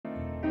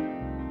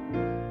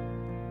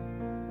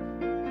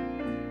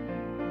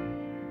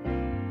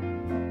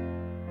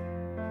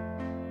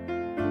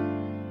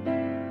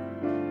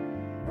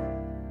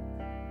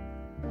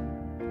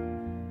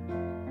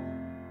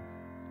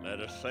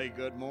Say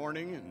good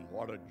morning, and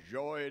what a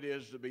joy it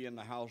is to be in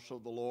the house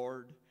of the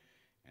Lord,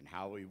 and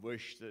how we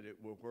wish that it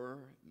were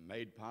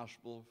made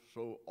possible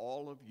so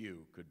all of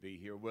you could be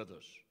here with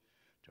us.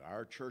 To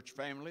our church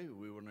family,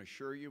 we want to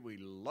assure you we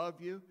love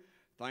you,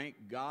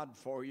 thank God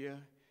for you,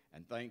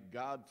 and thank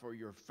God for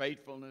your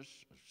faithfulness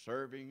of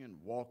serving and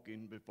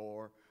walking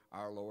before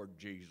our Lord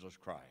Jesus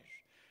Christ.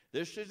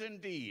 This is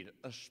indeed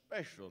a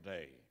special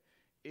day,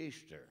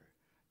 Easter,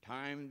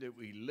 time that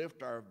we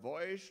lift our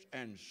voice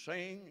and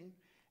sing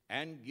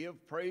and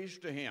give praise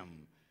to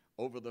him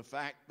over the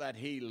fact that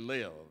he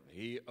lived.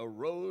 He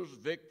arose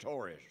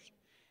victorious,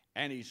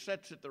 and he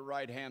sits at the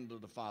right hand of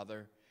the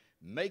Father,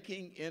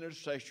 making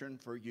intercession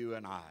for you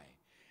and I.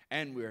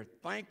 And we're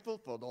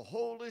thankful for the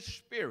Holy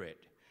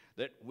Spirit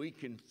that we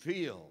can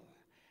feel,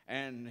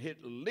 and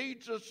it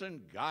leads us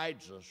and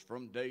guides us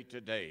from day to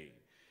day.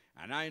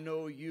 And I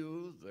know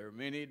there are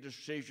many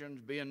decisions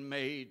being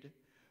made.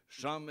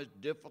 Some is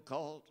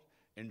difficult,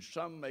 and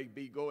some may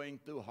be going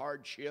through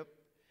hardship.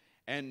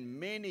 And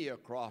many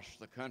across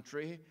the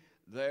country,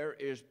 there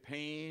is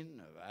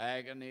pain, of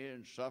agony,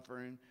 and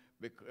suffering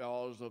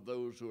because of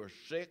those who are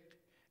sick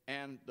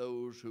and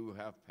those who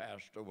have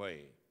passed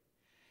away.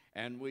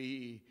 And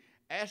we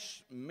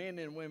ask men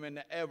and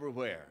women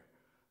everywhere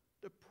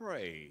to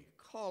pray,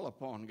 call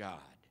upon God.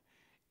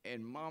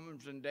 And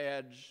moms and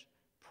dads,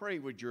 pray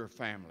with your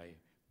family,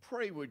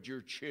 pray with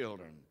your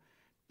children,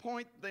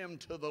 point them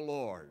to the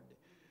Lord.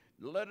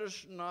 Let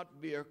us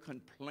not be a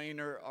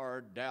complainer or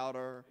a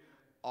doubter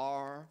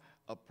or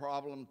a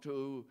problem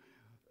to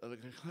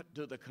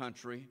the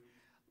country.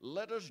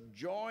 Let us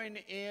join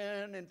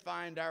in and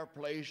find our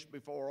place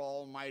before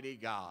Almighty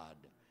God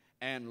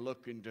and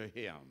look into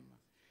him.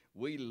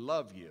 We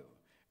love you,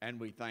 and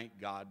we thank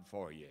God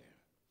for you.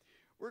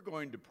 We're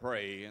going to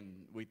pray,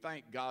 and we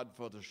thank God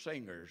for the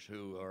singers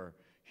who are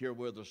here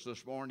with us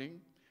this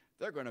morning.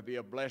 They're going to be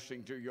a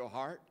blessing to your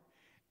heart,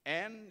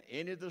 and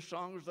any of the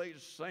songs they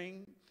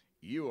sing,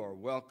 you are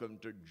welcome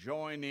to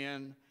join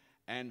in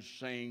and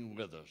sing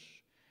with us.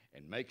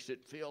 It makes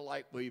it feel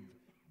like we've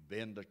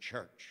been to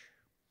church.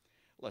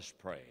 Let's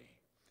pray.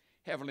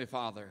 Heavenly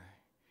Father,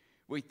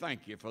 we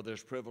thank you for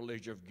this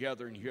privilege of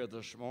gathering here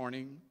this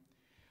morning.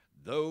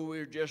 Though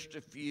we're just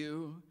a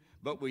few,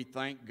 but we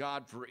thank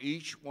God for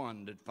each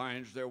one that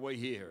finds their way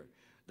here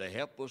to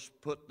help us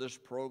put this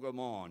program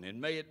on.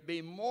 And may it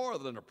be more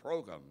than a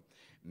program.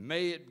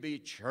 May it be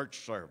church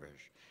service.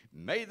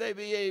 May they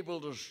be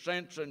able to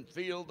sense and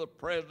feel the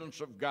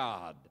presence of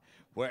God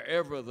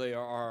wherever they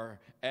are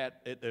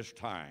at this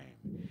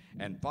time.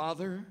 And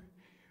Father,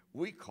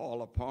 we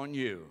call upon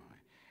you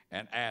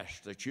and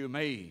ask that you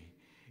may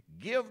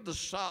give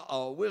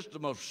the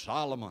wisdom of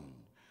Solomon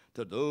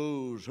to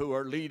those who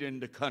are leading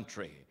the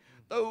country,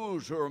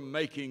 those who are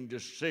making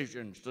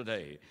decisions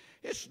today.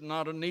 It's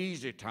not an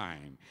easy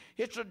time.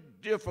 It's a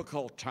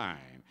difficult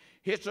time.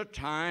 It's a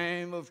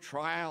time of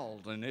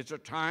trials, and it's a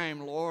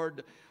time,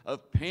 Lord,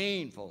 of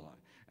painful.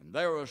 And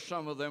there are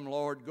some of them,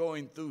 Lord,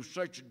 going through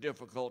such a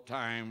difficult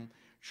time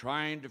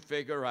trying to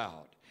figure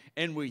out.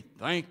 And we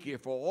thank you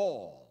for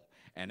all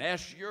and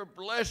ask your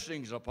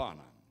blessings upon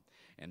them.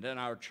 And then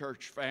our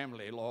church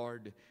family,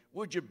 Lord,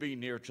 would you be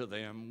near to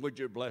them? Would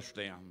you bless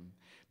them?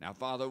 Now,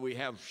 Father, we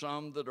have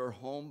some that are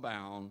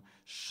homebound,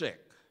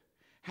 sick.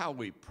 How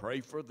we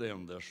pray for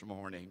them this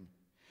morning.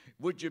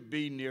 Would you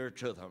be near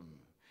to them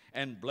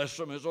and bless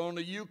them as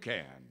only you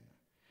can?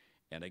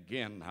 And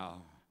again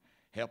now,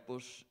 help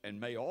us, and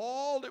may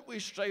all that we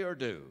say or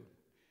do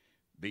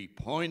be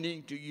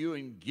pointing to you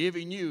and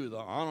giving you the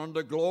honor and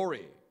the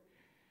glory.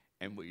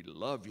 And we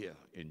love you.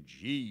 In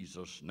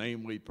Jesus'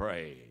 name we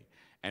pray.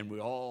 And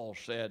we all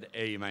said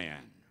amen.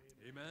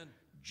 Amen.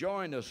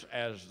 Join us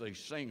as the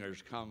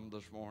singers come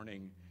this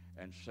morning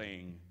and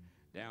sing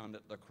Down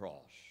at the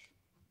Cross.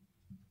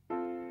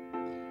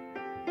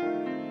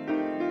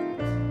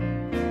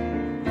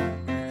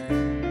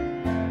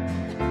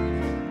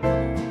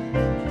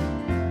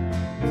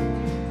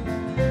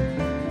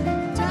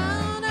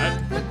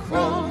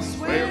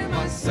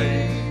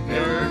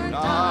 Savior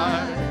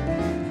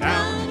died,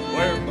 down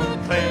where for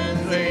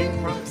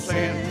cleansing from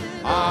sin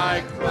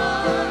I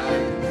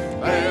cried.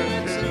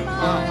 There to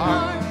my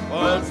heart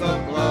was the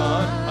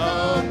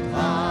blood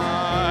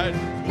applied.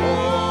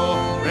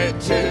 Glory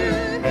to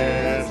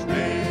his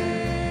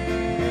name.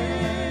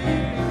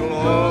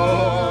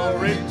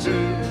 Glory to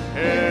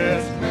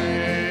his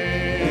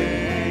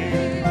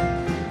name.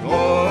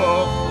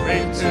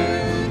 Glory to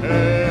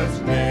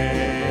his name.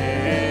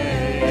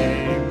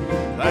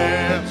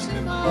 There's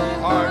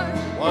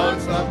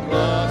was the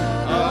blood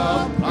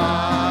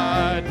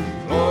applied.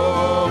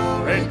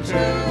 Glory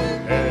to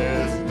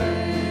his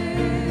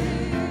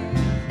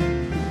name.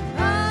 I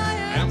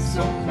am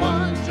so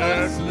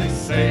wondrously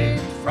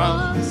saved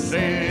from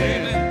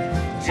sin.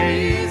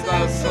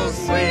 Jesus so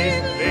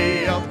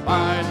sweetly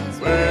abides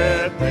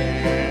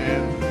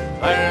within.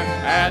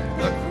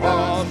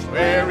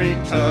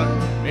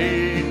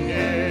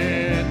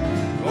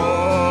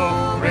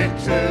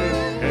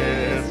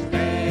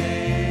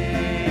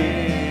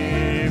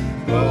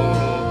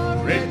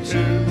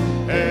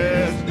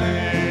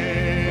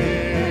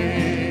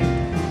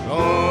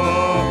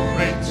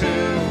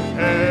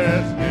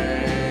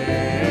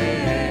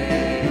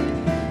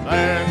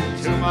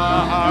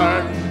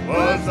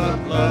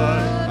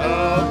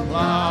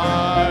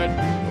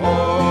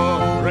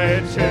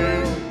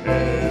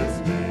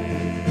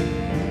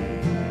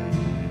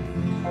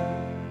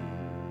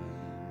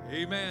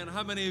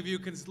 How many of you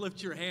can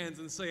lift your hands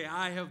and say,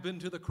 I have been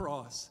to the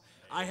cross.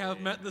 I have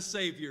met the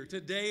Savior.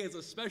 Today is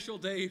a special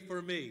day for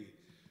me.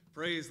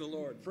 Praise the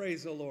Lord.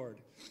 Praise the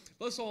Lord.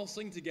 Let's all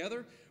sing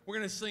together. We're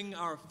going to sing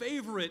our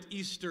favorite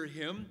Easter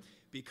hymn,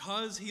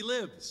 Because He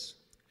Lives.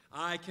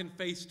 I can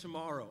face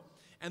tomorrow.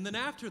 And then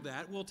after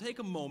that, we'll take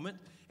a moment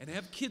and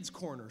have Kids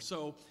Corner.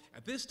 So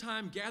at this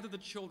time, gather the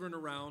children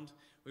around.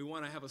 We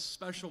want to have a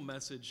special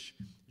message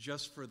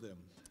just for them.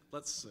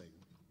 Let's sing.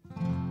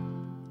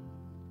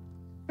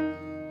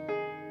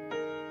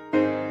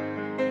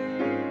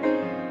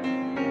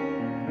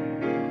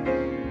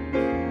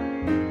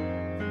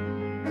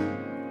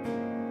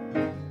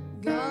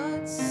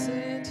 God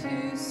sent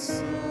His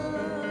Son.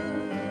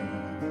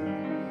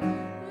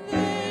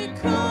 They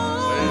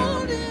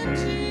called Him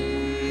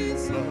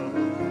Jesus.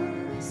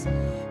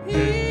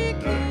 He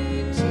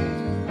came to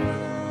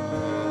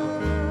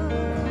love,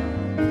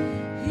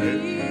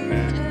 heal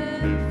and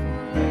forgive.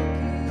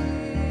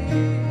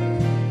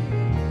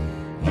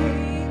 He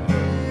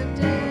lived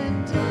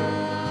and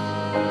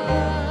died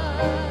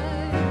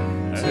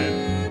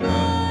to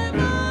buy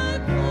my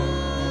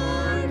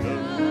pardon.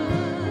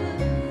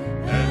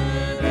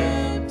 An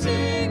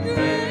empty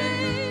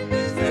grave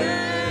is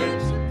there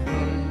to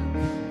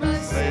prove my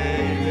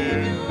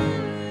Savior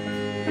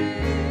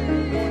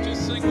lives. Won't you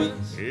sing with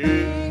us?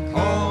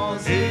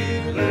 Because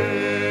He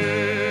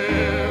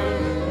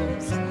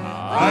lives,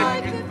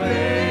 I can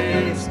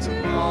face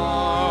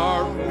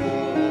tomorrow.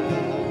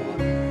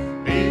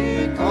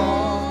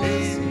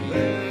 Because He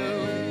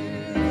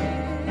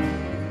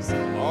lives,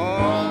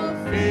 all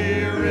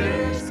fear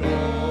is gone.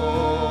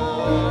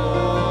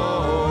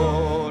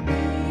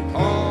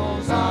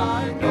 Because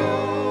I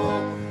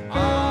know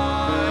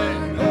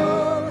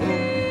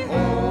He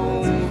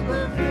holds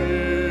the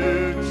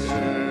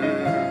future.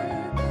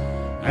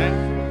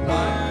 And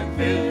life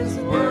is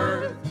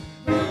worth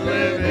the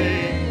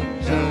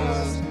living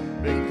just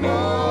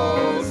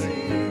because He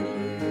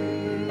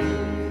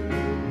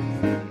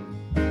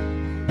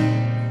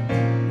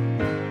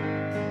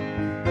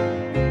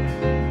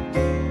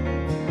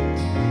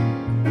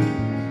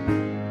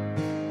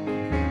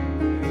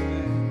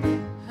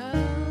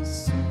How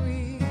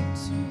sweet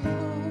to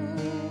hold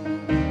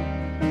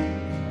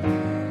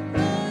a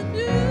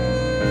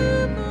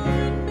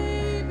newborn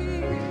baby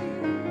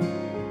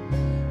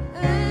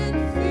and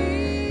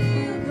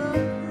feel the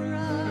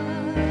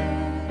pride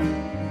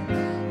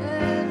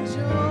and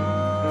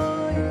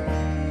joy it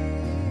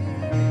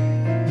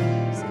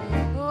gives.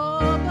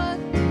 Oh, but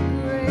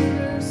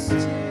greater still,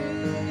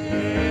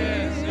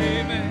 Yes,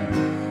 amen.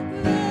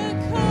 the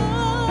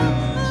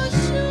calm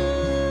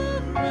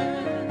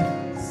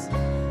assurance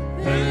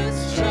this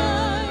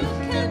child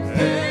can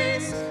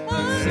face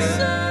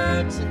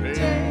uncertain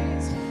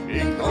days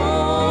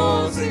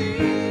because He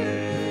lives.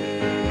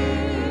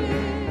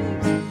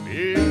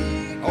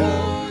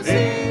 Because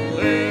He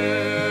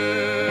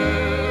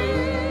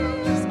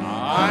lives,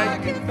 I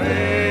can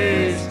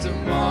face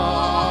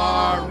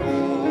tomorrow.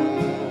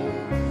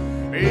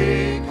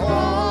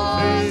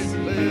 Because He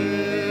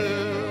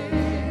lives,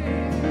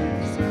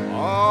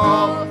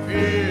 all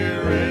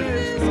fear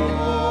is gone.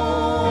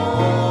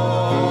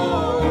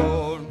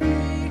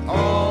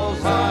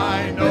 Because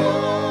I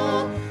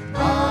know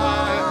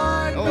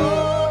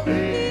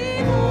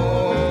He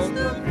holds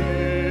the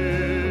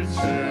future.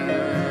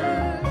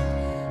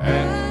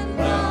 And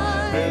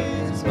life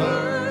is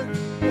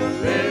worth the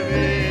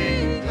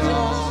living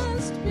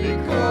just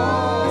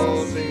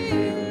because He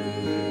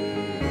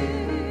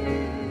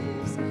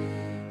lives.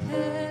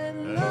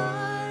 And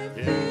life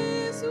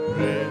is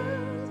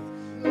worth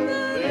the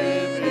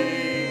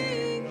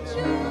living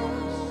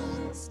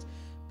just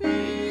because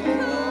He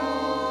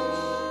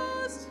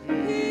lives.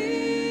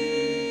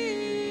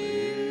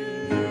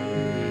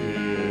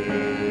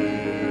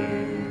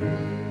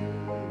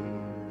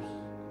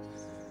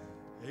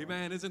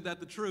 Amen. Isn't that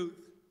the truth?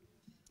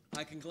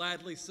 I can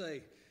gladly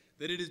say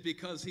that it is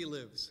because He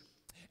lives.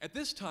 At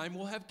this time,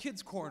 we'll have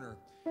Kids Corner.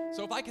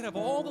 So if I could have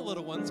all the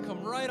little ones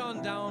come right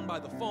on down by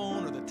the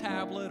phone or the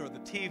tablet or the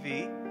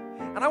TV.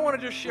 And I want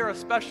to just share a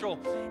special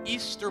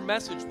Easter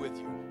message with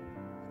you.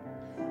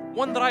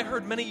 One that I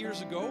heard many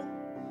years ago,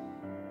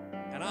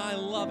 and I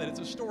love it. It's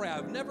a story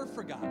I've never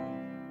forgotten.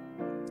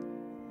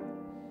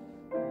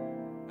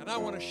 And I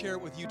want to share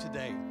it with you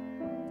today.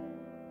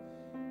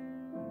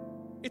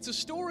 It's a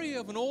story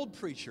of an old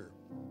preacher.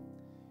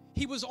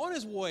 He was on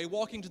his way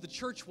walking to the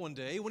church one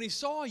day when he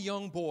saw a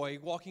young boy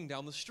walking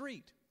down the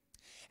street.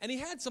 And he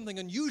had something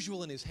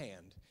unusual in his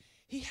hand.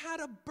 He had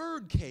a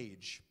bird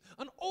cage,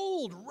 an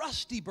old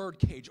rusty bird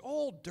cage,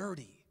 all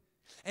dirty.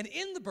 And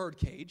in the bird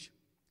cage,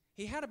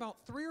 he had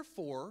about 3 or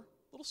 4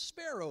 little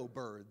sparrow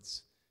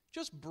birds,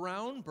 just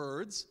brown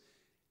birds.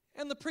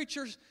 And the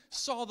preacher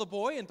saw the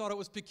boy and thought it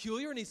was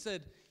peculiar, and he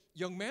said,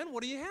 "Young man,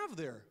 what do you have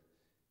there?"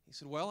 He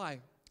said, "Well,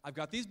 I've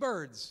got these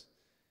birds."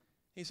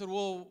 He said,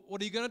 "Well,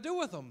 what are you going to do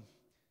with them?"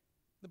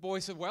 The boy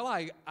said, "Well,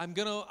 I'm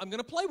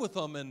gonna play with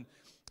them, and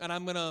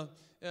I'm gonna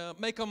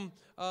make them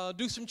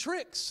do some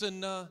tricks,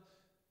 and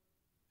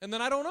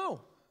then I don't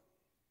know."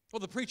 Well,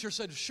 the preacher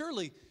said,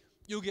 "Surely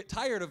You'll get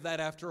tired of that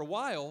after a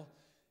while,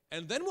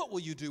 and then what will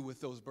you do with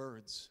those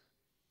birds?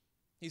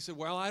 He said,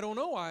 well, I don't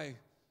know. I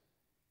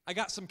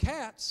got some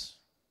cats,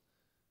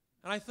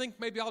 and I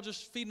think maybe I'll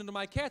just feed them to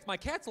my cats. My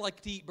cats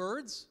like to eat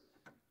birds.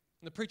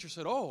 And the preacher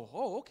said,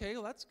 oh, okay,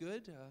 well, that's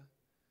good.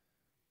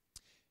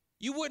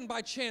 You wouldn't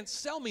by chance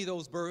sell me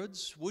those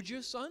birds, would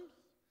you, son?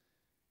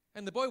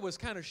 And the boy was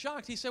kind of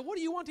shocked. He said, what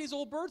do you want these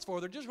old birds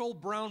for? They're just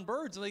old brown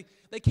birds, and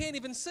they can't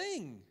even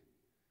sing.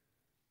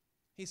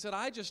 He said,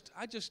 I just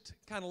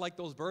kind of like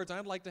those birds.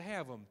 I'd like to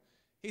have them.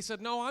 He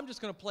said, no, I'm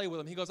just going to play with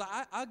them. He goes,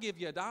 I'll give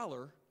you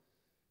 $1.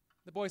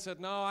 The boy said,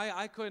 no,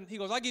 I couldn't. He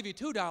goes, I'll give you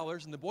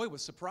 $2. And the boy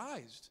was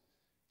surprised.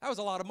 That was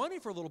a lot of money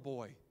for a little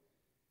boy.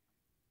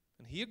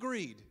 And he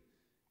agreed.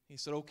 He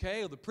said, okay.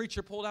 Well, the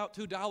preacher pulled out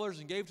 $2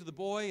 and gave to the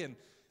boy, and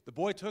the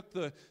boy took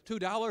the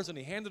 $2 and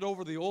he handed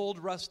over the old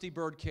rusty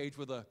bird cage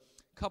with a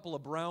couple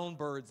of brown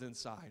birds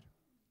inside.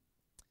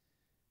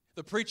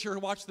 The preacher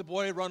watched the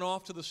boy run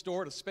off to the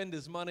store to spend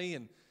his money,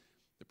 and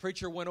the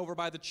preacher went over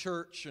by the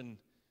church and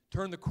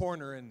turned the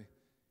corner, and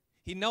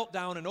he knelt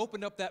down and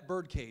opened up that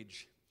bird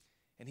cage,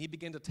 and he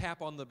began to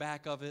tap on the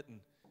back of it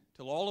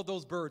until all of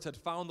those birds had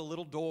found the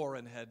little door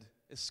and had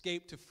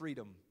escaped to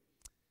freedom.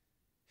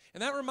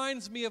 And that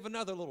reminds me of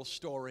another little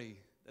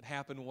story that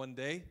happened one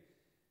day.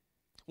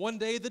 One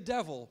day the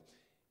devil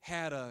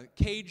had a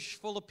cage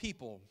full of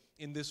people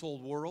in this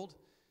old world,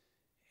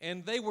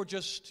 and they were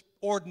just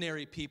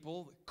ordinary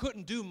people,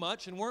 couldn't do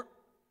much and weren't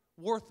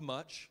worth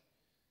much.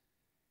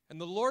 And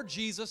the Lord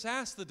Jesus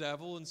asked the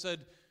devil and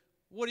said,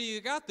 what do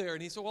you got there?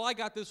 And he said, well, I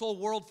got this whole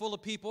world full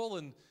of people.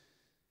 And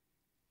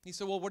he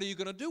said, well, what are you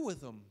going to do with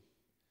them?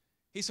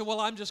 He said, well,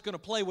 I'm just going to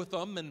play with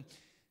them, and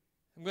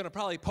I'm going to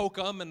probably poke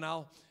them, and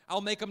I'll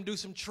make them do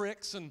some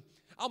tricks, and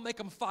I'll make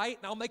them fight,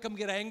 and I'll make them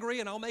get angry,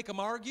 and I'll make them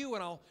argue,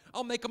 and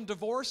I'll make them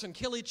divorce and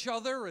kill each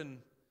other, and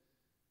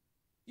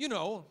you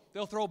know,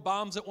 they'll throw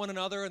bombs at one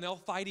another, and they'll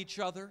fight each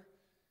other.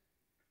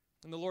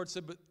 And the Lord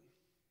said, but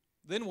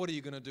then what are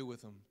you going to do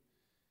with them?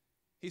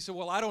 He said,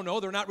 well, I don't know.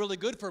 They're not really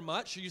good for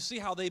much. You see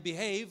how they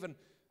behave, and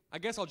I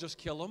guess I'll just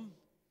kill them.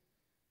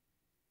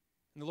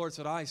 And the Lord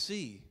said, I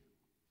see.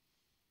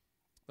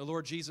 The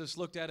Lord Jesus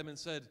looked at him and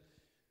said,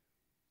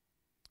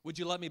 would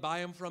you let me buy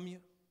them from you?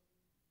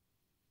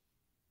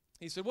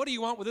 He said, what do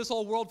you want with this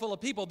whole world full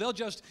of people? They'll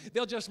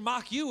just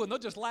mock you, and they'll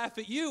just laugh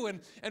at you,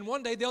 and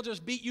one day they'll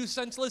just beat you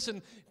senseless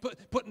and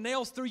put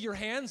nails through your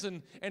hands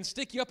and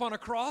stick you up on a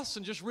cross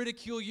and just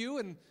ridicule you,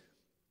 and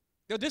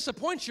they'll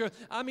disappoint you.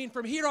 I mean,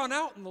 from here on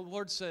out. And the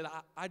Lord said,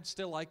 I'd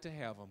still like to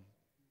have them.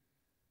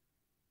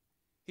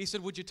 He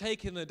said, would you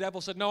take him? The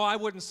devil said, no, I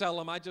wouldn't sell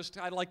them.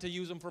 I'd like to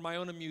use them for my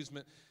own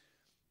amusement.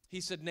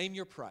 He said, name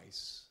your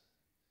price.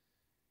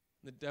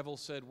 The devil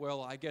said,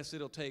 well, I guess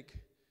it'll take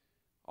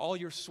all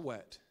your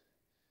sweat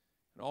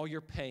and all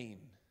your pain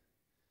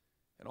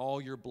and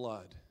all your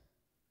blood,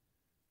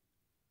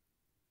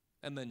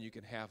 and then you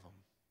can have them.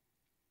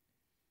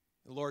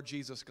 The Lord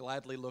Jesus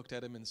gladly looked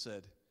at him and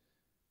said,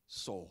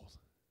 sold.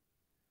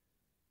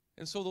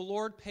 And so the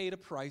Lord paid a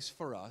price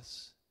for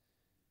us,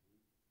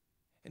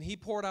 and he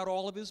poured out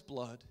all of his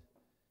blood,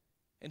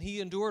 and he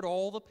endured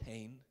all the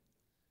pain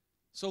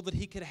so that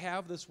he could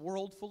have this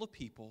world full of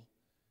people,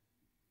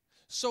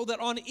 so that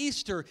on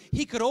Easter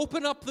he could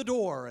open up the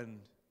door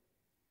and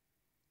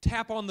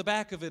tap on the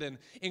back of it and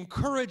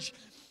encourage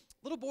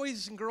little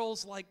boys and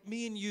girls like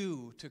me and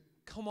you to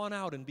come on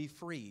out and be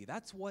free.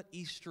 That's what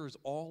Easter is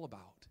all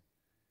about.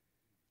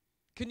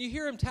 Can you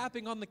hear him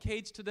tapping on the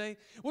cage today?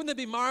 Wouldn't it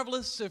be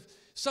marvelous if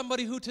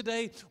somebody who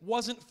today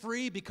wasn't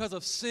free because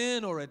of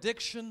sin or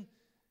addiction,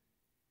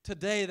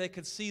 today they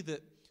could see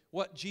that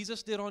what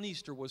Jesus did on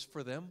Easter was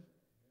for them?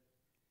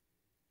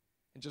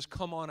 And just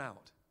come on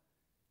out.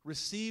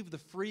 Receive the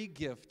free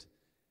gift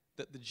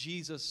that the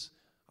Jesus,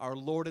 our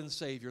Lord and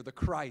Savior, the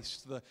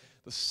Christ, the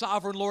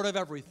sovereign Lord of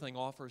everything,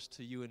 offers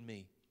to you and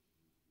me.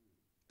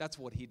 That's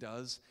what he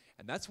does,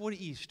 and that's what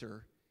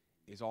Easter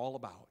is all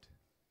about.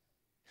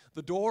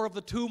 The door of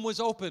the tomb was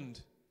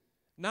opened,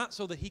 not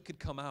so that he could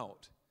come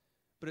out,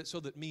 but it's so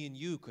that me and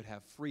you could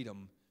have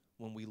freedom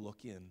when we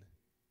look in.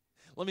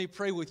 Let me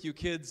pray with you,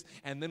 kids,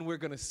 and then we're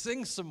going to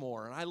sing some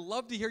more. And I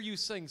love to hear you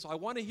sing, so I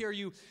want to hear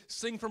you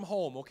sing from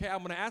home, okay? I'm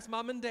going to ask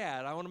Mom and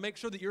Dad. I want to make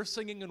sure that you're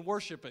singing and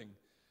worshiping.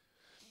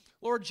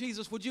 Lord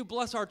Jesus, would you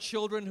bless our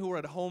children who are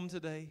at home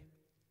today?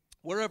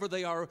 Wherever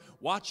they are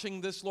watching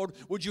this, Lord,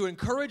 would you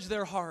encourage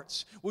their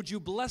hearts? Would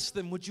you bless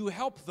them? Would you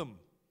help them?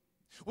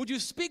 Would you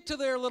speak to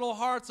their little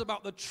hearts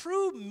about the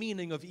true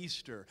meaning of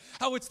Easter,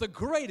 how it's the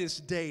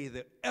greatest day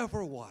that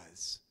ever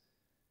was?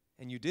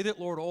 And you did it,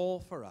 Lord, all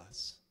for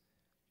us.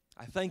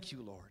 I thank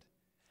you, Lord.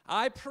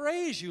 I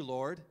praise you,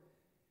 Lord.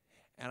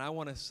 And I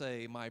want to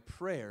say my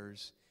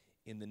prayers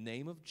in the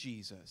name of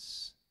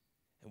Jesus.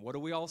 And what do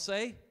we all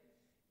say?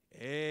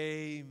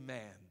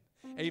 Amen.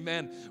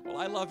 Amen. Well,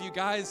 I love you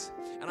guys,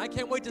 and I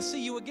can't wait to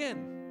see you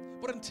again.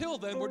 But until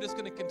then, we're just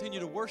going to continue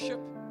to worship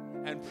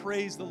and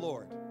praise the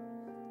Lord.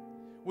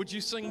 Would you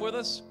sing with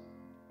us?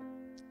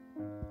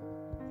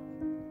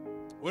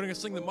 We're going to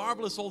sing the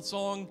marvelous old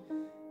song,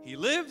 He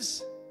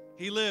Lives,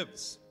 He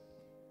Lives.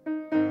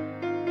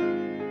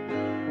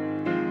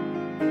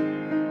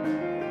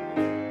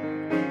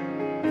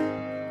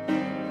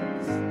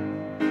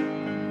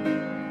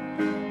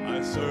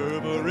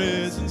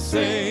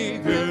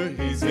 Savior,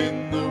 He's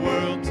in the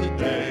world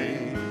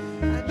today.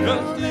 I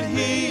trust that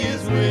He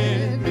is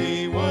with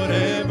me,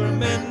 whatever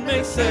men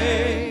may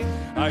say.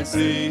 I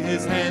see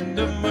His hand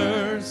of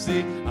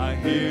mercy, I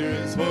hear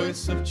His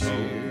voice of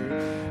cheer,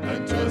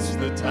 and just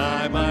the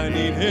time I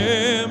need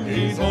Him,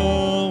 He's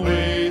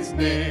always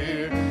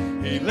near.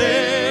 He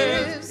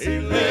lives,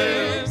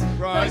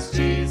 Christ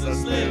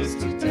Jesus lives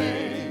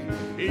today.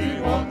 He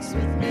walks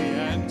with me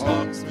and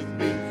talks with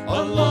me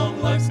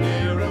along life's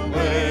narrow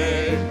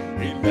way.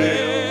 He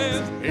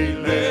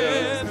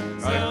lives,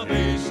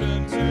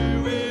 salvation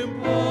to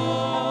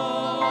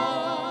impart.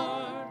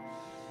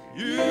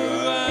 You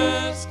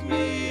ask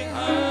me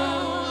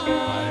how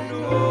I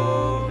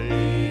know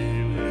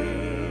He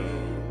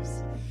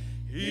lives.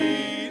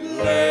 He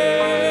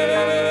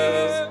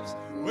lives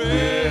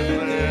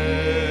within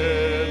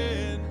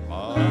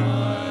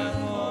my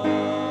heart.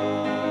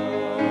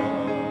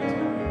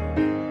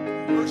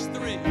 Verse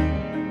 3.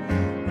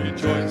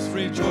 Rejoice,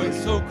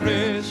 rejoice, O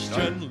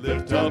Christian,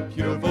 lift up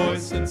your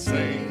voice and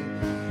sing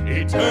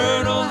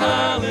eternal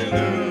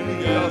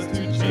hallelujah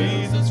to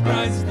Jesus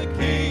Christ the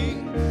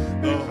King,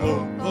 the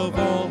hope of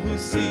all who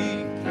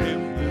seek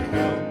Him, the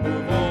help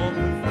of all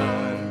who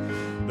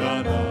find.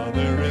 None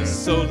other is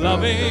so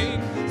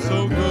loving,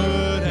 so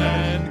good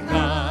and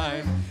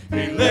kind.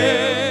 He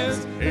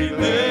lives,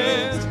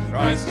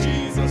 Christ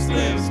Jesus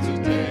lives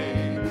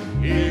today.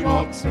 He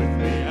walks with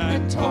me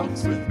and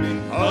talks with me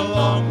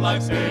along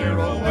life's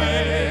narrow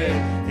way.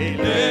 He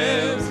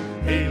lives,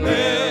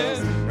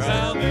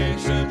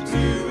 salvation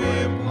to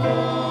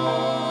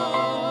impart.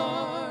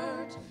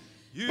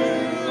 You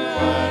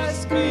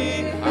ask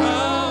me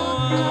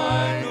how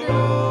I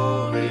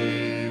know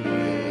He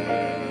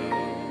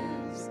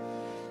lives.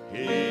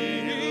 He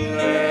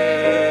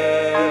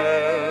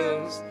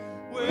lives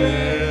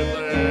within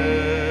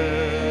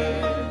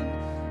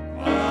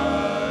my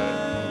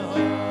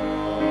heart.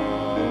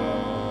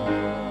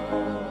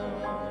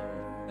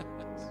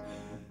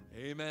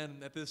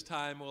 Amen. At this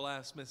time, we'll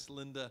ask Miss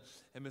Linda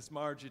and Miss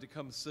Margie to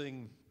come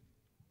sing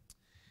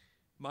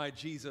My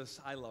Jesus,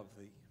 I Love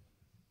Thee.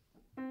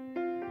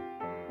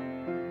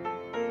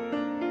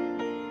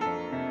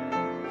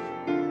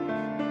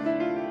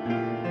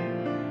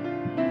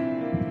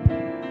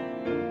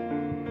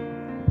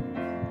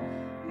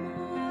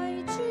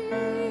 My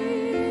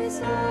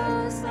Jesus,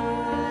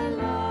 I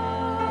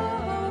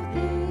love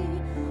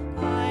Thee.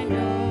 I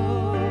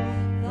know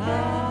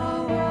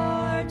Thou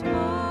art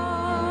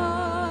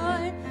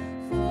mine.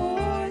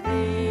 For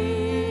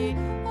Thee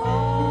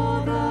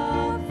all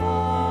the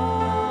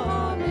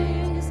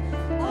follies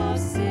of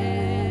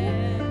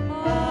sin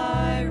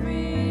I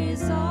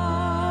resign.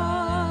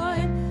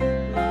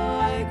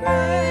 My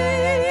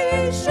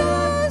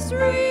gracious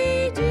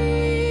Redeemer,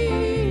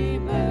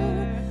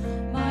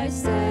 my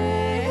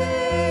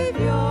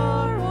Savior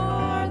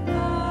art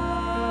Thou.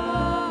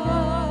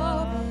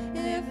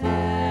 If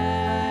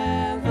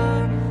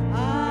ever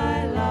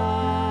I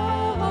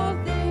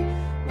love Thee,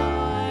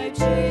 my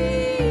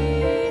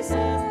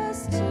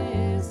Jesus,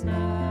 'tis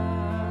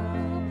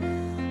now.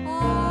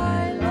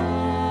 I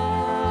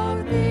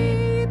love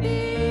Thee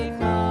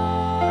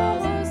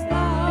because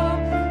Thou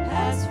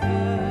hast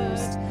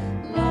first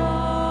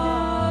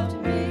loved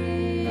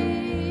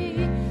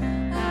me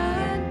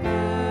and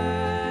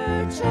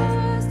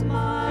purchased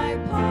my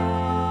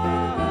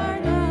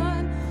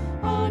pardon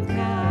on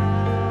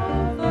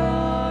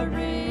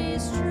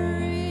Calvary's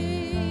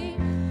tree.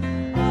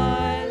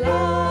 I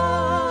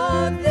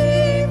love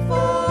Thee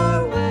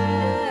for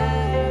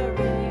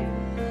wearing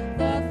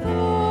the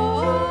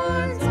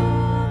thorns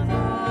on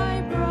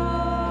Thy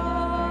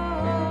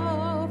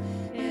brow.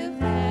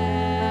 If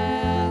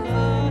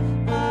ever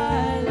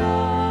I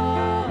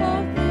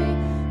love Thee,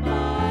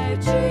 my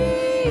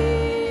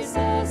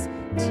Jesus,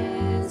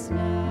 'tis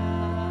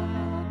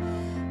now.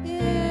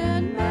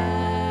 In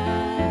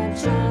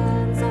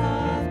mansions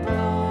of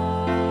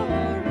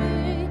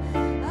glory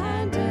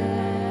and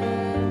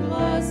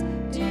endless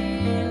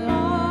delight,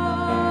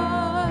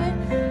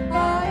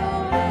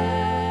 I'll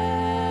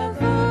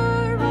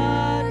ever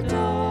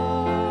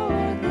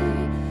adore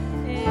Thee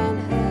in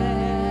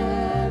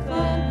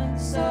heaven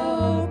so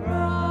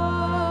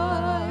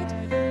bright.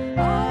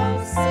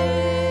 I'll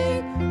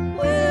sing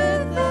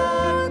with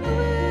the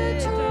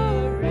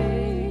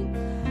glittering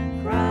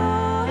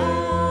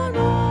crown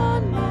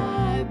on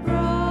my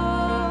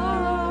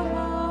brow.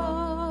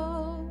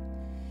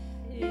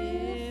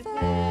 If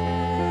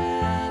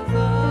ever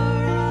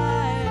I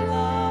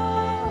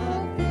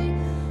love Thee,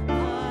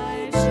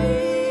 my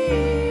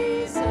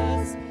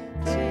Jesus,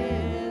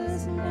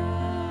 'tis now.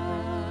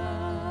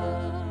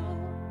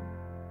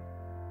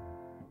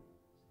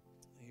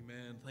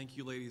 Amen. Thank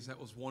you, ladies. That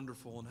was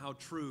wonderful and how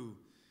true.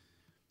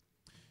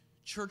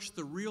 Church,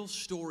 the real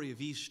story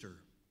of Easter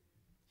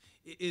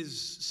is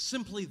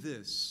simply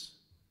this.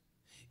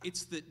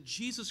 It's that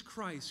Jesus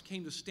Christ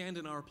came to stand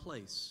in our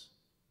place.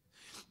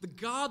 The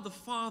God the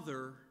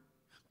Father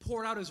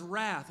poured out His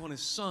wrath on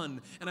His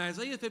Son, and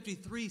Isaiah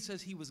 53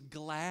 says He was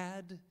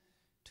glad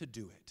to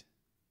do it.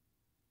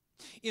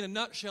 In a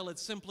nutshell,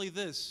 it's simply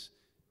this,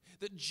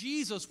 that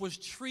Jesus was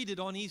treated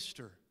on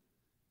Easter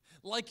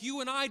like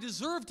you and I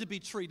deserve to be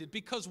treated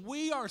because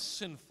we are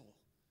sinful,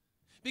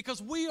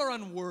 because we are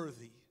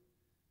unworthy,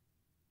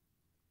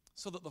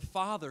 so that the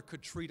Father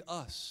could treat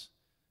us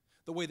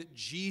the way that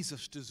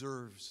Jesus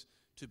deserves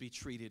to be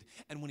treated.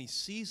 And when He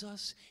sees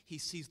us, He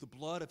sees the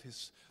blood of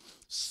His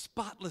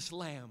spotless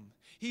Lamb.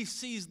 He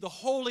sees the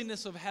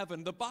holiness of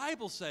heaven. The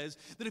Bible says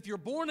that if you're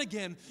born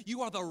again,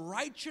 you are the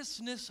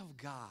righteousness of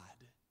God.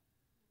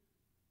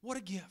 What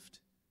a gift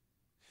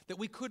that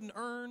we couldn't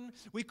earn,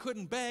 we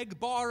couldn't beg,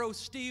 borrow,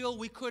 steal,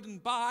 we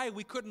couldn't buy,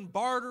 we couldn't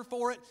barter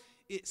for it.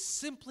 It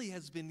simply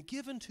has been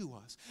given to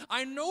us.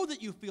 I know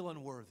that you feel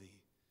unworthy.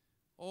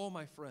 Oh,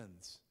 my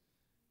friends,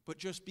 but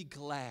just be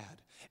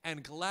glad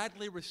and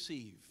gladly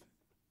receive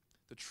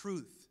the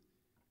truth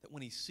that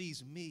when He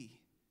sees me,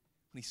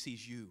 when He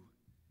sees you,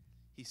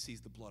 He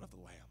sees the blood of the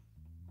Lamb.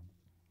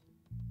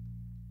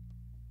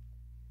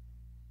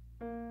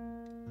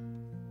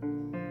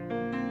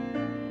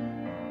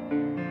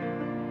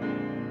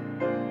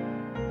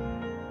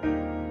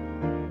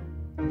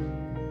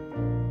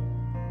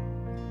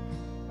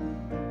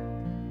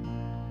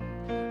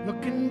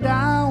 Looking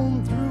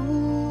down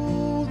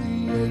through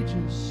the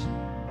ages,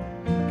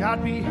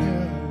 God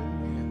beheld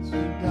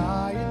the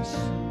dying sooth,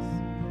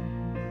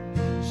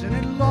 sin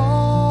and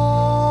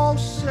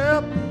lost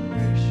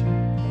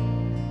separation,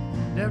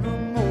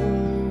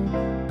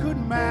 nevermore could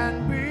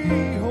man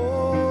be whole.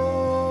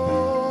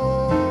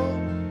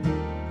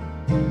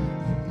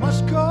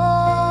 Must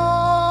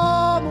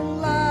come a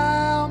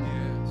lamb,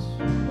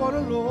 what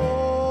a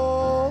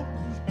Lord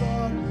whose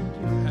blood we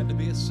do. Had to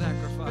be a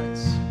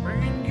sacrifice.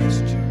 Bringing gifts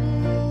to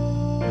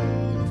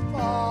the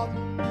Father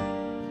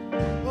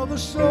of a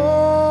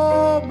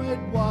soul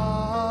made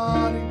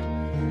white and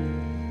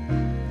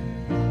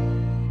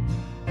clean.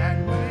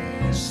 And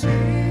when He sees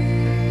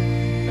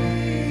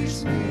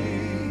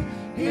me,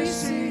 He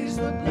sees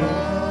the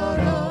blood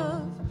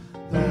of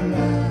the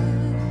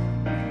Lamb.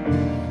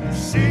 He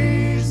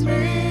sees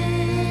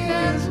me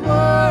as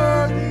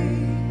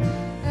worthy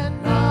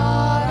and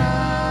not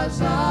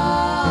as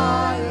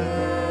I am.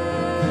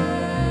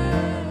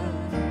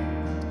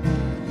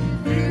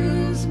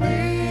 Views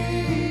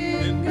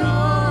me in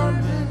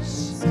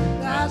garments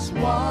that's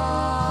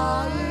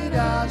white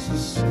as the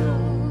snow.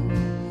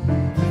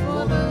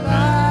 For the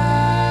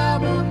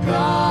Lamb of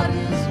God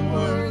is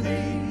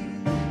worthy,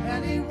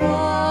 and He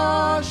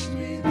washed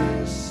me,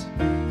 this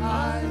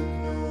I know.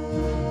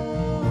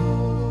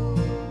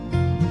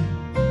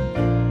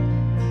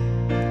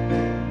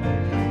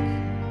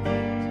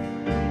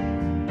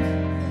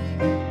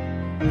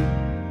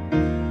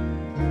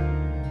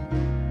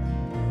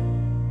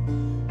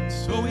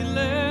 So He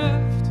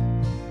left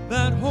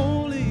that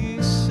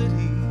holy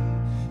city,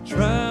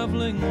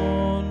 traveling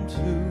on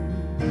to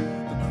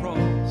the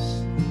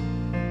cross,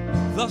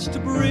 thus to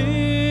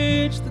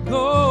bridge the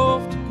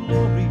gulf to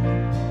glory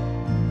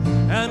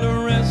and to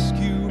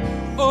rescue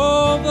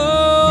all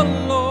the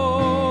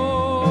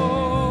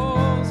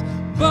lost.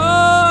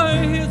 By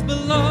His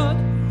blood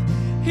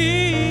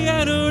He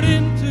entered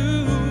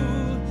into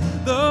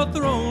the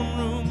throne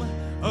room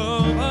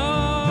of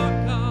our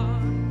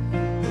God.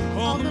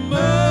 On the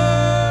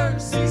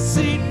mercy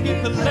seat He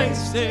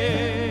placed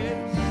it,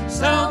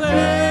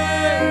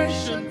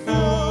 salvation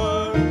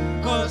for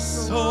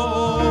us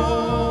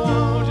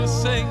all.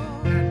 Just sing.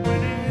 And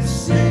when He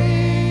sees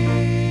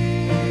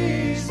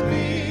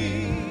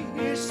me,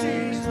 He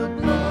sees the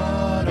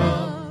blood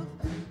of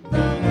the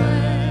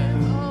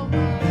Lamb.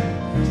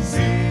 He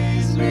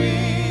sees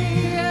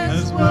me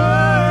as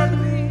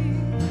worthy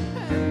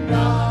and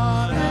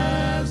not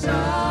as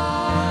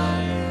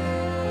I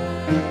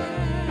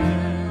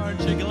am.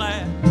 Aren't you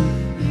glad?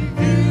 He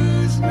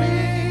views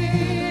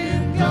me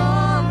in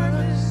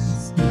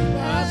garments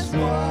that's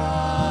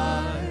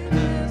white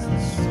as the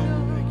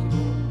snow.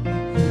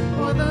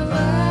 For the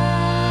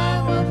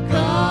Lamb of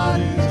God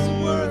is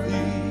worthy,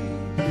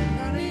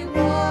 and He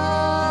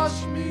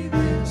washed me,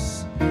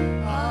 this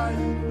I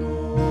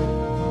know.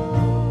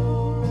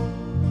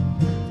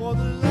 For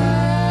the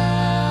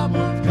Lamb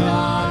of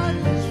God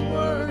is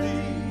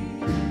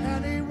worthy,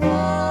 and He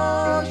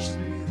washed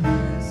me,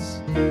 this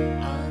I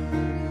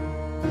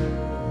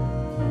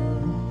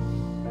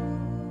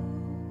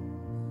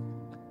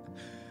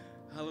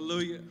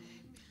Hallelujah.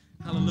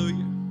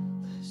 Hallelujah.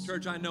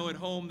 Church, I know at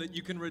home that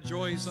you can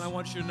rejoice, and I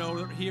want you to know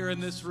that here in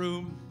this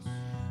room,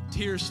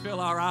 tears fill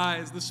our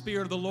eyes. The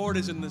Spirit of the Lord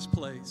is in this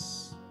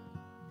place.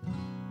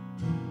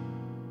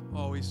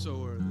 Oh, He's so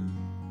worthy.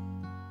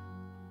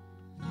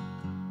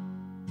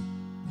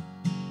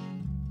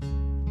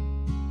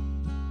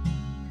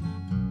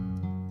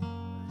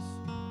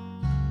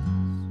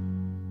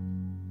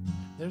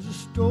 There's a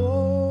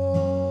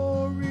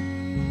story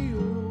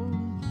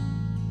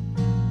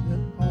that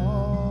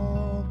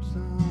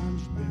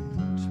oftentimes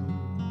been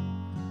told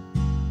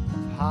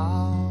of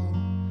how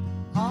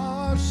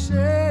our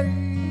Savior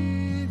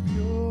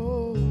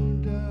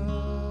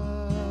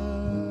died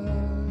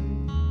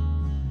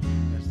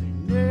as they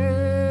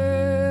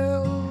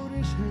nailed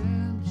His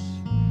hands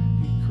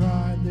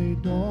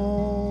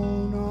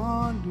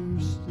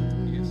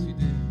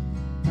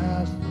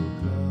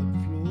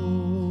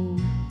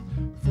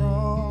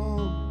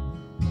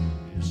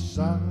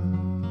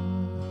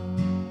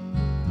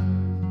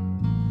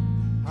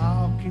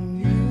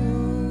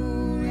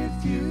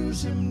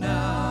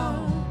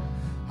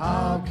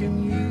How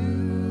can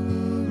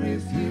you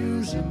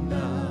refuse him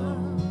now?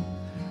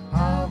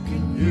 How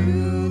can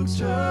you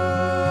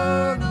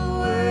turn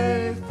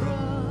away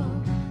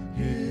from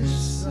his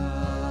side?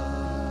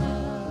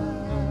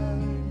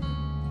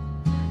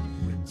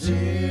 With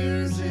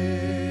tears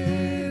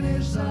in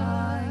his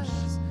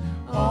eyes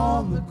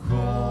on the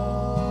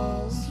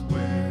cross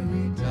where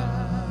he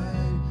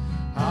died,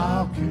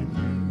 how can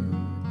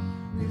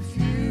you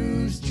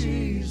refuse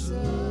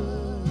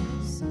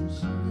Jesus now?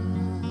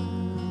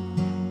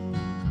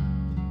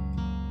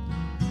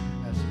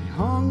 As he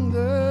hung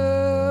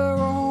there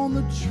on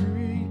the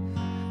tree,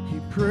 he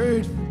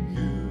prayed for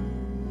you,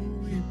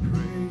 he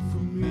prayed for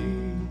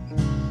me.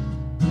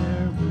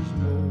 There was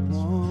no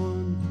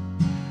one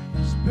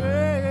his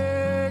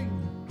pain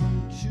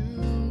to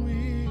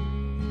ease.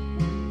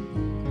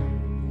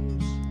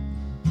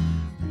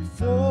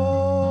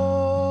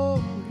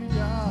 Before he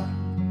died,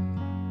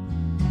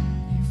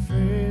 he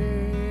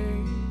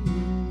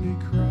faintly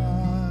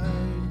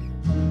cried,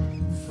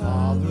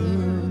 Father,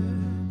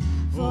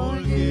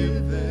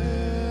 forgive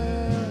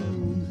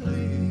them,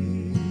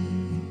 please.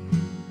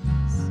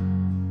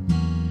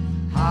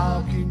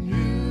 How can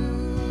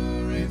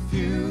you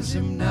refuse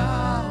him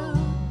now?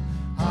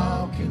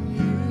 How can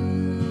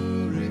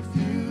you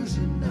refuse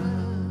him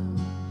now?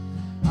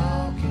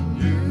 How can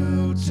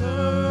you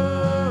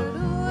turn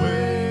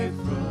away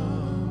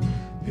from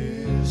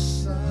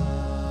his side?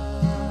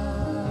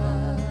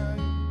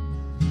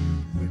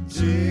 With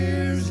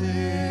tears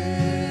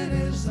in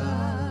his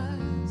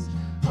eyes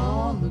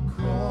on the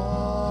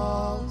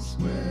cross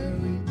where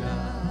he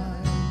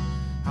died,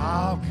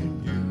 how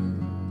can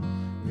you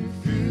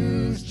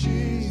refuse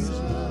Jesus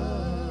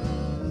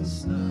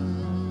now?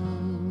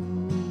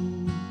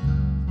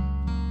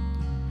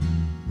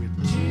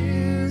 With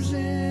tears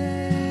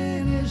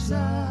in his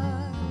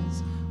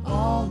eyes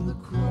on the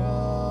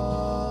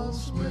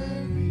cross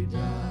where he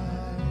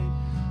died,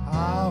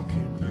 how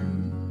can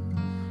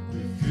you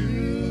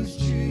refuse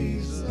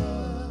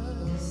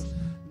Jesus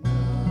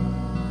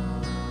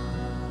now?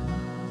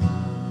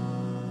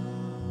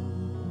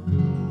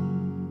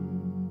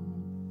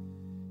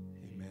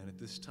 Amen. At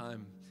this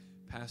time,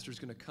 Pastor's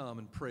going to come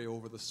and pray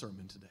over the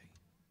sermon today.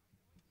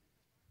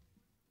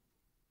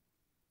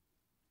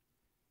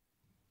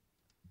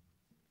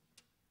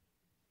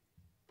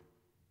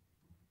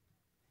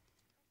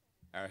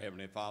 Our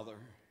Heavenly Father,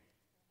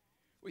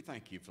 we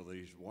thank you for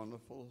these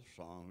wonderful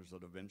songs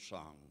that have been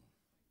sung,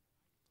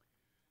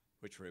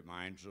 which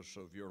reminds us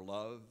of your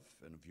love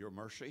and of your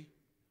mercy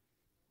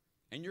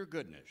and your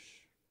goodness.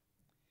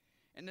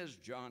 And as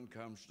John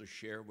comes to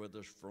share with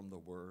us from the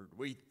Word,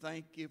 we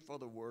thank you for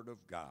the Word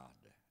of God.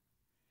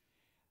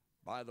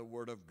 By the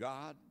Word of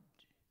God,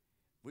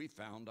 we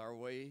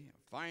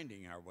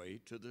finding our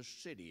way to the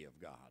city of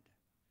God,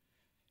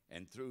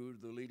 and through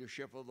the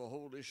leadership of the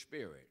Holy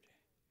Spirit.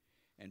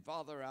 And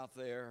Father, out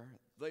there,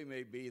 they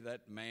may be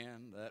that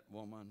man, that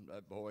woman,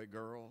 that boy,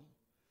 girl,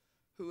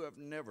 who have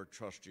never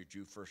trusted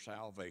you for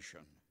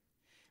salvation.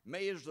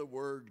 May, as the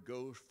word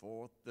goes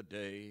forth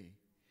today,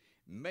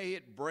 may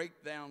it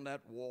break down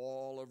that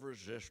wall of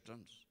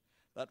resistance,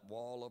 that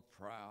wall of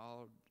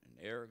proud and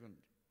arrogant.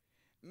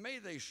 May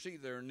they see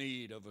their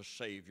need of a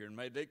Savior, and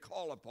may they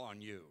call upon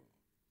you.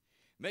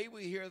 May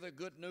we hear the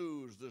good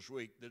news this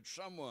week that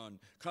someone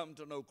come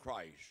to know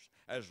Christ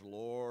as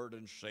Lord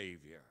and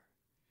Savior.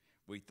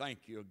 We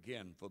thank you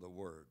again for the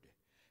Word,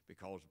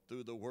 because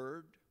through the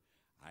Word,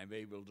 I'm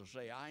able to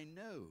say, I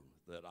know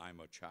that I'm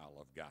a child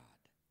of God.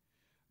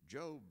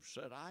 Job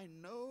said, I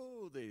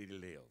know that he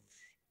lives.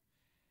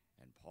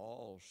 And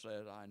Paul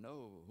said, I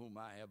know whom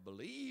I have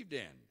believed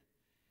in,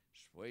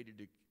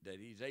 persuaded that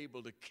he's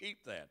able to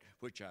keep that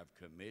which I've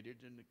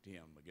committed unto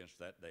him against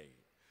that day.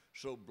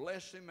 So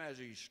bless him as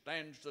he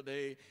stands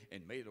today,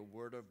 and may the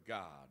Word of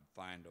God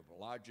find a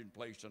lodging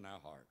place in our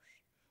hearts.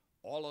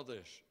 All of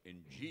this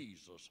in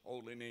Jesus'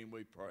 holy name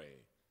we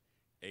pray.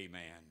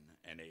 Amen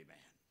and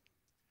amen.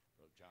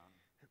 Brother John.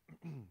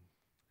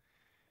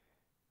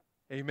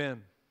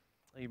 Amen.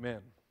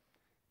 Amen.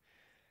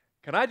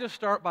 Can I just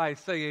start by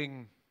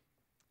saying,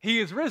 He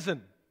is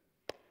risen.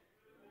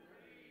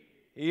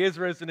 He is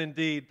risen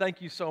indeed.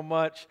 Thank you so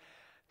much.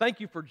 Thank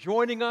you for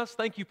joining us.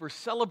 Thank you for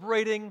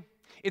celebrating.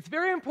 It's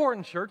very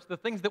important, church, the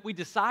things that we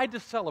decide to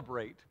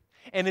celebrate.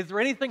 And is there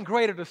anything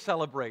greater to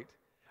celebrate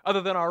other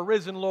than our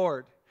risen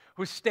Lord,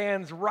 who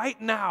stands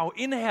right now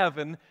in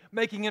heaven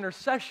making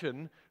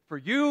intercession for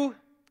you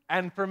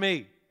and for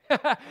me?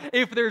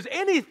 If there's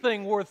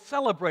anything worth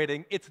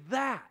celebrating, it's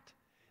that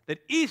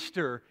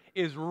Easter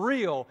is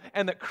real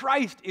and that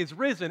Christ is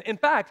risen. In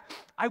fact,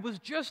 I was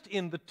just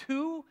in the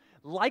two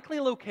likely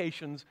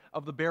locations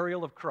of the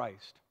burial of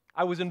Christ.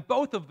 I was in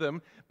both of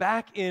them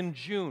back in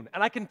June.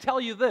 And I can tell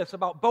you this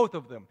about both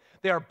of them.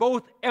 They are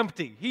both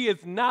empty. He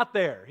is not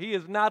there. He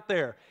is not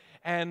there.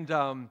 And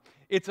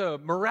it's a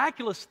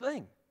miraculous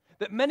thing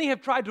that many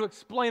have tried to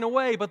explain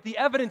away, but the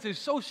evidence is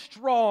so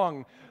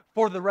strong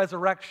for the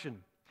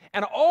resurrection.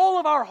 And all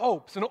of our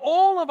hopes and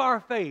all of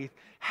our faith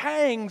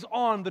hangs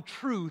on the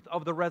truth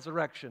of the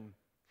resurrection.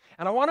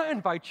 And I want to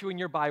invite you in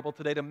your Bible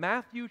today to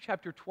Matthew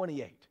chapter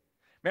 28.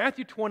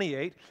 Matthew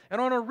 28, and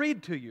I want to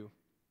read to you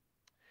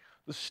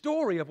the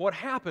story of what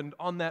happened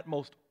on that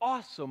most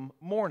awesome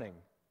morning.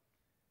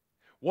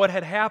 What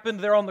had happened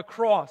there on the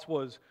cross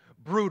was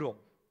brutal.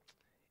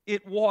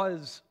 It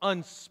was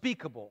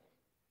unspeakable.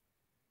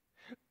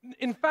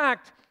 In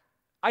fact,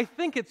 I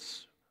think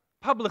it's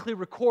publicly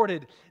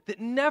recorded that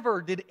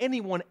never did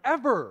anyone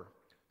ever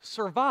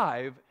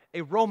survive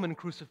a Roman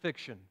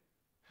crucifixion.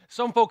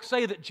 Some folks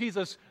say that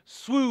Jesus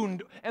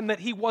swooned and that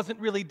he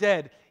wasn't really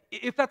dead.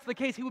 If that's the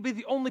case, he would be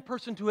the only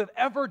person to have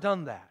ever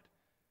done that.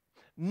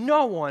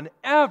 No one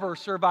ever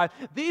survived.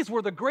 These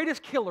were the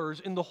greatest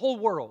killers in the whole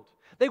world.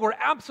 They were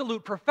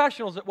absolute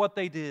professionals at what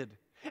they did.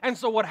 And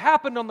so what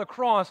happened on the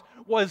cross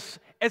was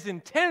as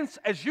intense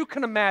as you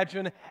can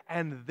imagine,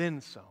 and then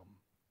some.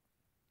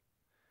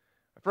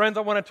 Friends,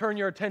 I want to turn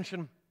your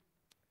attention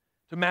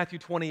to Matthew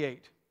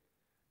 28.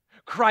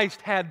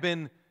 Christ had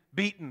been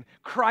beaten.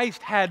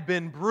 Christ had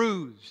been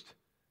bruised.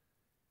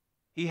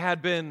 He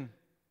had been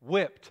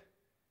whipped.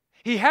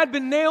 He had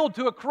been nailed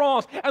to a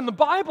cross. And the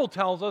Bible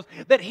tells us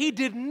that he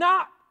did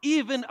not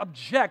even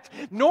object,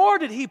 nor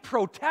did he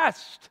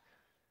protest,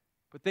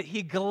 but that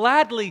he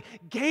gladly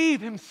gave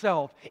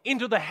himself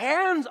into the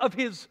hands of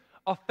his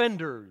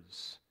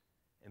offenders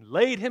and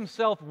laid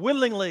himself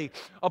willingly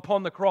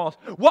upon the cross.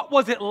 What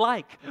was it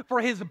like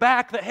for his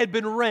back that had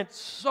been rent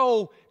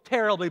so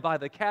terribly by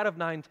the cat of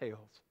nine tails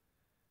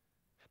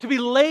to be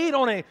laid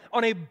on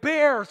a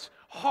bare,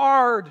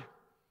 hard,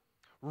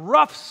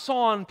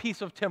 rough-sawn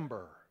piece of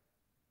timber?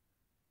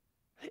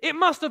 It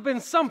must have been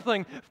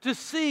something to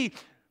see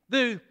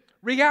the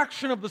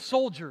reaction of the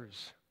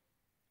soldiers.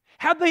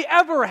 Had they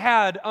ever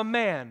had a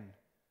man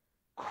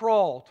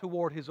crawl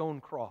toward his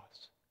own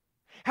cross?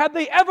 Had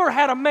they ever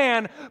had a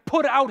man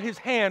put out his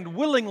hand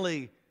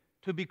willingly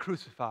to be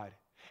crucified?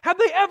 Had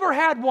they ever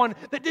had one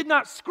that did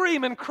not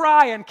scream and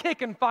cry and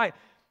kick and fight?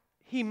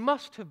 He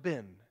must have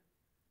been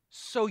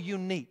so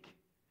unique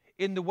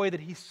in the way that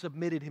he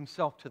submitted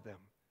himself to them.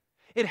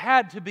 It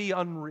had to be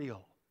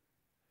unreal.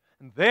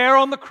 And there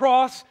on the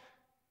cross,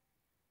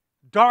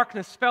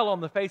 darkness fell on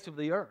the face of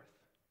the earth.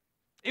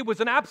 It was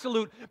an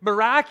absolute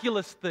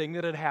miraculous thing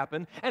that had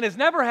happened and has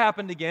never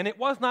happened again. It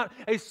was not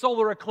a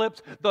solar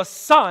eclipse. The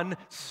sun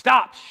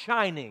stopped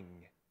shining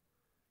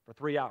for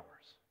 3 hours.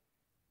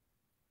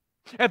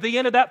 At the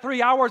end of that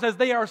 3 hours, as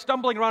they are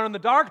stumbling around in the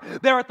dark,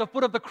 they're at the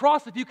foot of the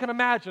cross, if you can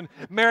imagine.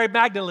 Mary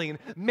Magdalene,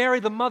 Mary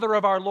the mother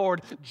of our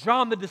Lord,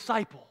 John the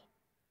disciple.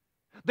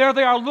 There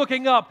they are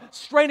looking up,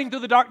 straining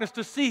through the darkness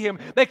to see him.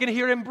 They can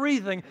hear him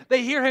breathing.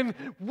 They hear him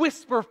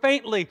whisper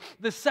faintly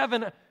the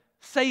 7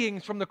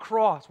 sayings from the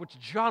cross, which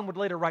John would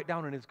later write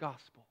down in his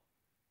gospel.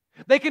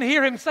 They can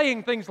hear him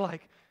saying things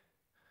like,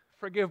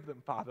 "Forgive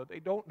them, Father, they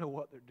don't know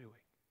what they're doing."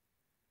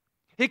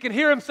 He can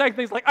hear him saying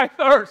things like, "I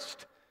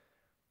thirst."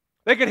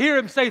 They can hear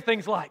him say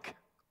things like,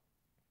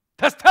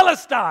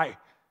 "Tetelestai,"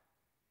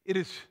 it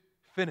is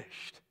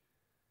finished.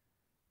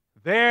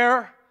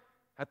 There,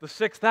 at the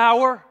 6th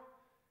hour,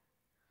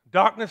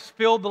 darkness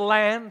filled the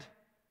land.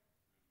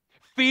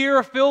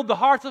 Fear filled the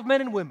hearts of men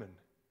and women.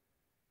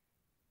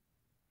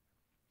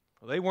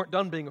 Well, they weren't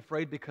done being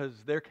afraid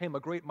because there came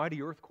a great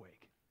mighty earthquake.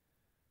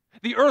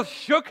 The earth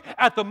shook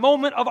at the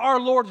moment of our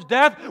Lord's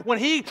death. When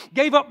he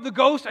gave up the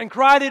ghost and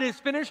cried, "It is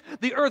finished,"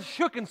 the earth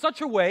shook in such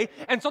a way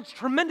and such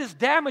tremendous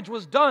damage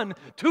was done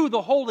to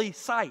the holy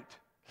site.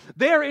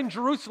 There in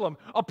Jerusalem,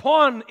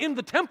 in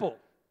the temple,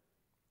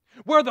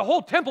 where the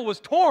whole temple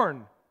was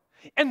torn.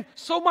 And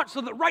so much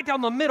so that right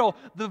down the middle,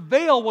 the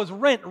veil was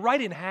rent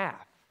right in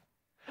half.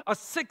 A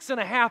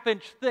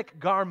 6.5-inch thick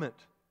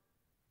garment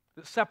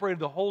that separated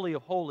the Holy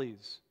of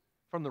Holies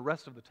from the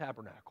rest of the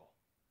tabernacle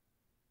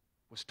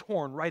was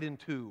torn right in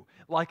two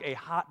like a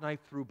hot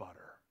knife through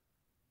butter.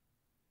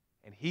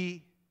 And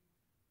he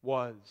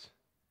was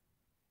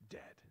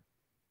dead.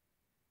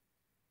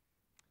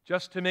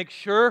 Just to make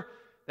sure,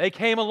 they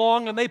came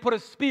along and they put a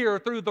spear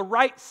through the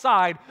right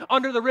side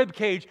under the rib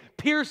cage,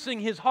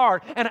 piercing his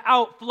heart, and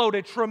out flowed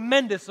a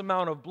tremendous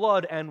amount of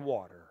blood and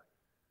water.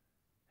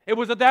 It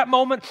was at that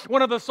moment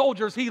one of the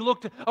soldiers, he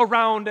looked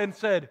around and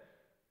said,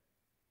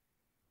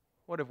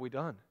 "What have we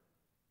done?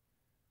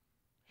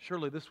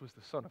 Surely this was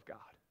the Son of God."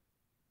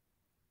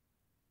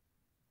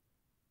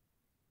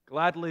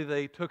 Gladly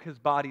they took his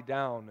body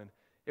down, and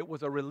it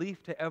was a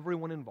relief to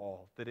everyone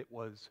involved that it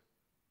was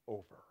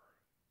over.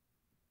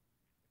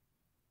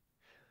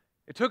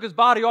 They took his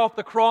body off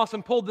the cross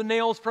and pulled the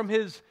nails from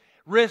his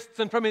wrists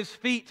and from his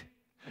feet.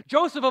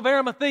 Joseph of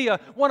Arimathea,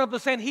 one of the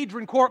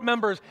Sanhedrin court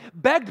members,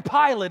 begged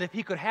Pilate if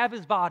he could have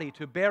his body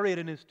to bury it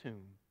in his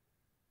tomb.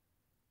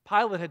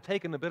 Pilate had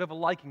taken a bit of a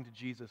liking to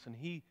Jesus, and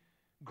he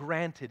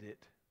granted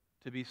it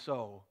to be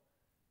so.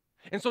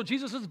 And so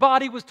Jesus'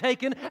 body was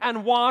taken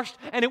and washed,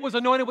 and it was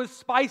anointed with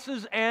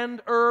spices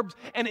and herbs,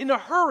 and in a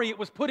hurry it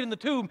was put in the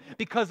tomb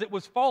because it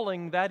was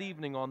falling that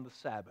evening on the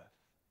Sabbath.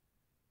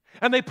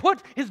 And they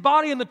put his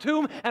body in the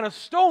tomb, and a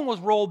stone was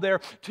rolled there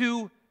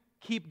to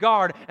keep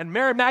guard. And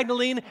Mary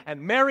Magdalene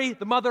and Mary,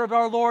 the mother of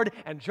our Lord,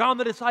 and John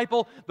the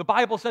disciple, the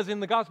Bible says in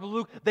the Gospel of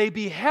Luke, they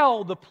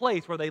beheld the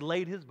place where they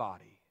laid his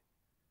body.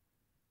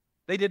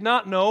 They did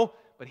not know,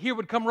 but here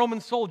would come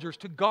Roman soldiers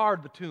to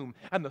guard the tomb,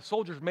 and the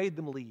soldiers made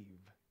them leave.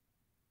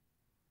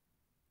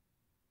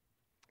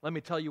 Let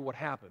me tell you what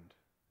happened.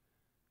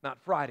 Not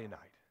Friday night,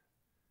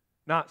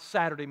 not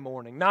Saturday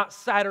morning, not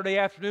Saturday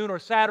afternoon or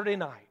Saturday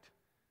night,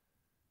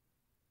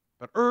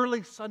 but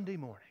early Sunday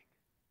morning,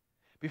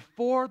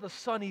 before the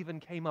sun even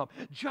came up,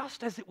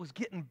 just as it was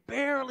getting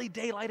barely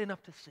daylight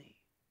enough to see.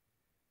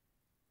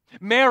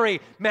 Mary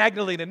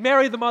Magdalene and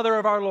Mary, the mother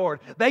of our Lord,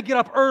 they get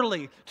up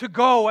early to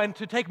go and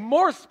to take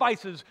more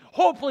spices,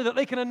 hopefully that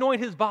they can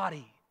anoint his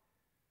body.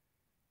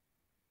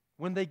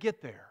 When they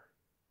get there,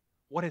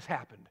 what has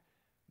happened?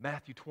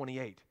 Matthew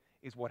 28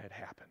 is what had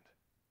happened.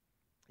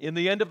 In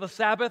the end of the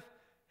Sabbath,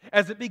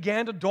 as it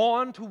began to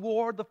dawn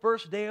toward the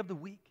first day of the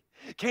week,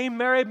 came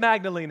Mary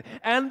Magdalene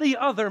and the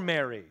other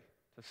Mary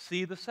to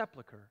see the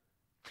sepulchre.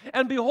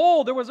 And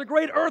behold, there was a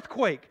great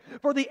earthquake,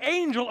 for the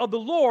angel of the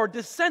Lord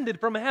descended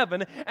from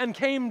heaven and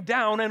came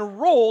down and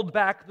rolled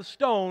back the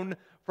stone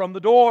from the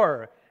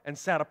door and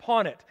sat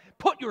upon it.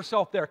 Put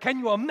yourself there. Can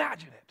you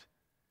imagine it?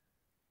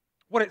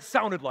 What it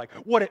sounded like,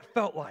 what it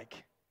felt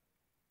like.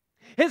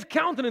 His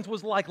countenance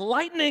was like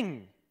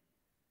lightning,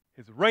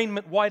 his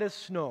raiment white as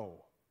snow.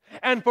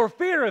 And for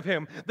fear of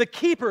him, the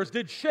keepers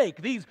did shake.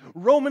 These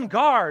Roman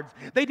guards,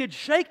 they did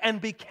shake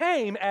and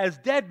became as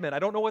dead men. I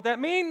don't know what that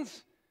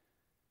means,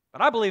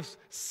 but I believe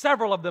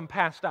several of them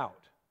passed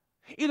out.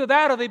 Either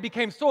that or they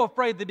became so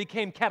afraid they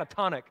became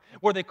catatonic,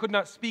 where they could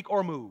not speak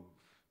or move.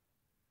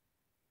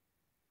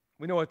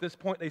 We know at this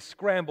point they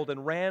scrambled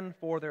and ran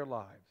for their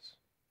lives.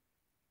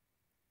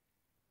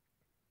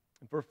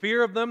 And for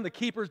fear of them, the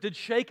keepers did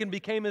shake and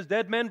became as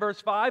dead men. Verse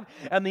 5,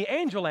 and the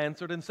angel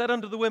answered and said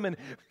unto the women,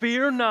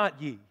 Fear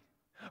not ye,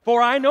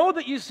 for I know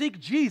that you seek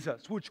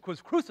Jesus, which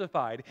was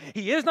crucified.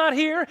 He is not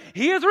here,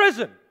 he is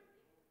risen,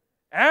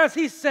 as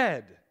he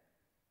said,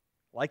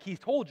 like he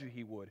told you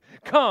he would.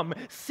 Come,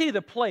 see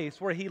the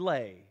place where he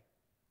lay.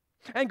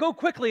 And go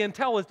quickly and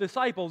tell his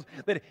disciples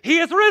that he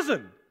is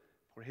risen,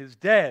 for he is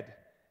dead.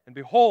 And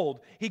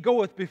behold, he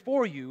goeth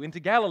before you into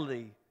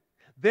Galilee.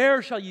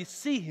 There shall ye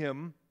see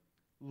him.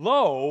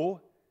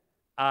 Lo,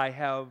 I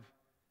have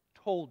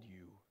told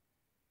you.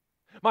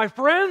 My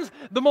friends,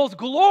 the most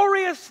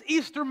glorious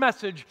Easter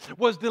message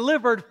was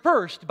delivered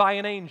first by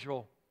an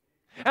angel.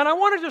 And I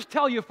want to just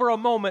tell you for a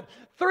moment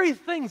 3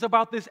 things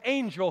about this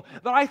angel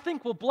that I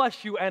think will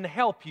bless you and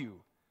help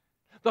you.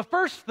 The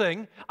first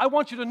thing I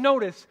want you to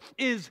notice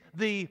is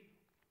the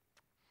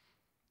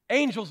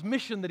angel's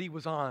mission that he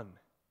was on.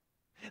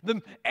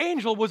 The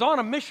angel was on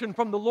a mission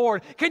from the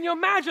Lord. Can you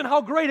imagine how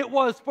great it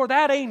was for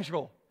that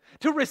angel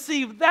to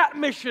receive that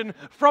mission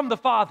from the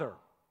Father?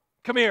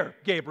 Come here,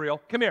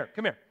 Gabriel. Come here,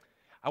 come here.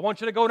 I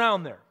want you to go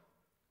down there.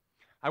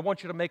 I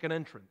want you to make an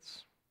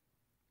entrance.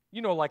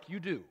 You know, like you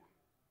do,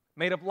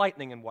 made of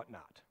lightning and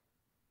whatnot.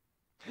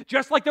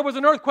 Just like there was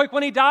an earthquake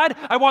when he died,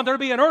 I want there to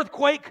be an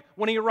earthquake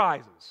when he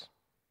arises.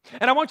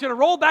 And I want you to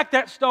roll back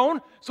that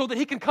stone so that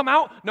he can come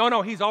out.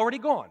 No, he's already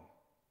gone.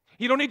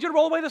 You don't need you to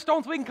roll away the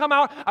stone so he can come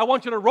out. I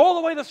want you to roll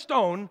away the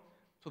stone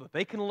so that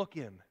they can look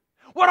in.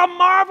 What a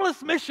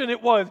marvelous mission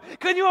it was.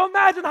 Can you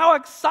imagine how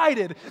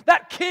excited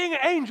that King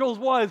Angels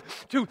was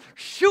to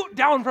shoot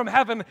down from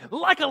heaven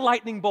like a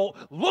lightning bolt,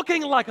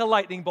 looking like a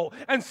lightning bolt,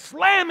 and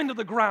slam into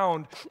the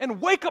ground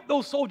and wake up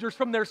those soldiers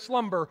from their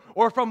slumber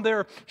or from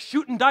their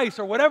shooting dice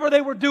or whatever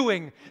they were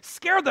doing,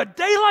 scare the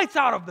daylights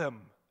out of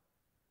them,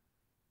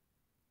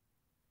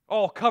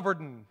 all covered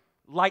in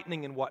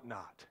lightning and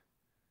whatnot.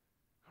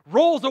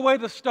 Rolls away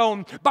the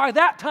stone. By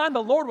that time,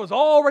 the Lord was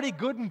already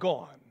good and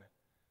gone.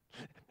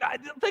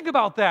 Think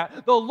about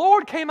that. The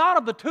Lord came out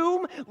of the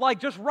tomb like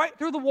just right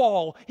through the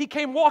wall. He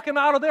came walking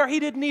out of there. He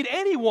didn't need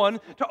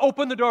anyone to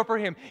open the door for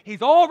him.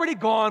 He's already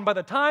gone by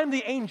the time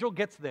the angel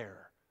gets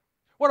there.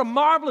 What a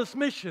marvelous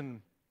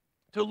mission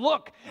to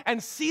look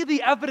and see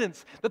the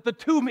evidence that the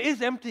tomb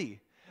is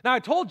empty. Now, I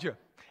told you,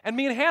 and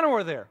me and Hannah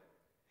were there.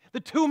 The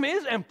tomb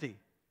is empty.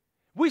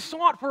 We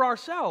saw it for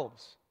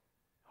ourselves.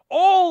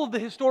 All of the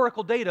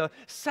historical data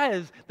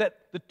says that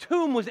the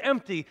tomb was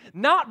empty,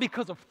 not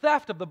because of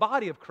theft of the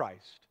body of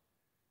Christ,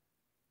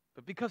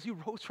 but because he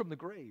rose from the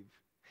grave.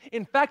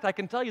 In fact, I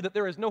can tell you that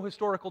there is no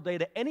historical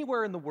data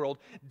anywhere in the world,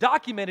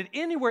 documented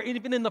anywhere,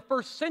 even in the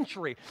first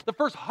century, the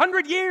first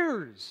 100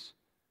 years,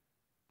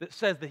 that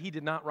says that he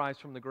did not rise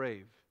from the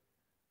grave.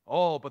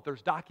 Oh, but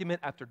there's document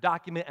after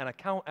document and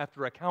account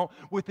after account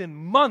within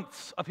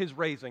months of his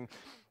raising.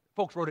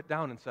 Folks wrote it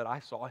down and said,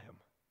 I saw him.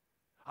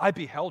 I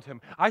beheld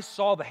him. I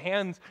saw the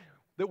hands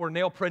that were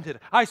nail printed.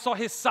 I saw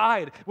his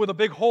side with a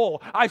big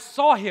hole. I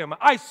saw him.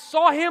 I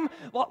don't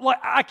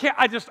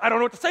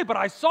know what to say, but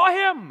I saw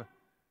him.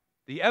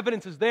 The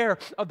evidence is there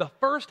of the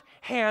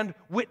first-hand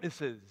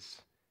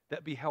witnesses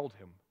that beheld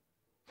him.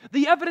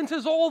 The evidence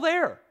is all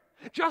there.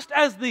 Just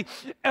as the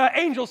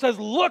angel says,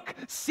 look,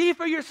 see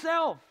for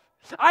yourself.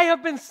 I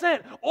have been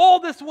sent all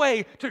this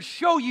way to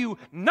show you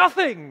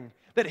nothing,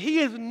 that he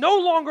is no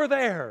longer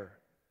there.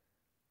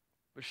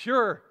 But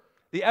sure,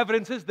 the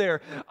evidence is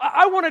there.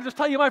 I want to just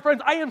tell you, my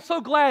friends, I am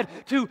so glad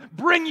to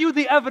bring you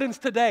the evidence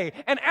today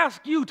and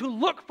ask you to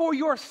look for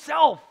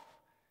yourself.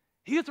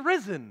 He is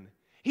risen.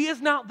 He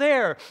is not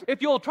there.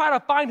 If you'll try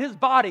to find his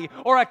body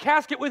or a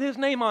casket with his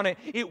name on it,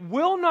 it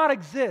will not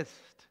exist.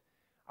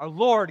 Our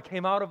Lord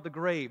came out of the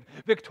grave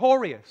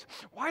victorious.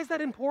 Why is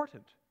that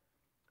important?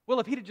 Well,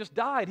 if he'd have just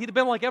died, he'd have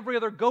been like every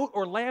other goat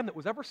or lamb that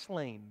was ever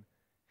slain.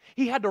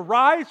 He had to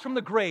rise from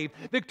the grave,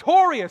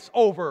 victorious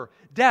over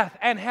death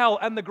and hell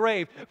and the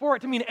grave, for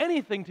it to mean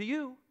anything to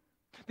you.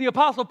 The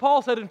Apostle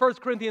Paul said in 1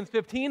 Corinthians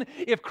 15,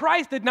 if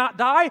Christ did not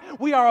die,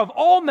 we are of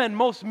all men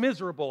most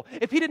miserable.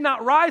 If he did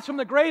not rise from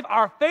the grave,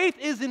 our faith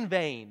is in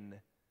vain.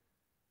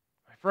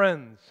 My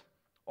friends,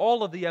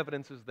 all of the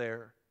evidence is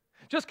there.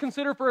 Just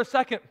consider for a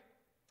second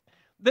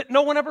that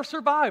no one ever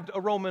survived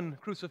a Roman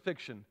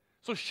crucifixion.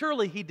 So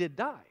surely he did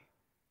die.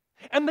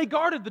 And they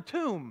guarded the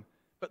tomb,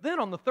 but then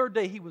on the third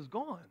day he was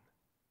gone.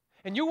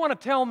 And you want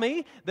to tell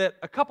me that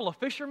a couple of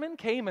fishermen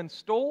came and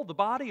stole the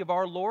body of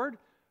our Lord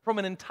from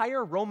an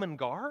entire Roman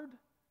guard?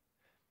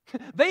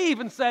 They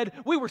even said,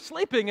 we were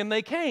sleeping and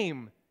they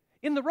came.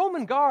 In the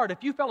Roman guard,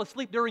 if you fell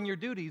asleep during your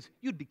duties,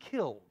 you'd be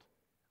killed.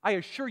 I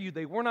assure you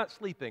they were not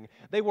sleeping.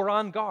 They were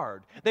on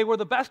guard. They were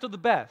the best of the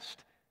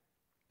best.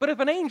 But if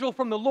an angel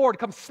from the Lord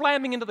comes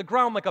slamming into the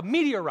ground like a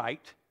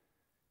meteorite,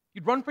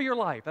 you'd run for your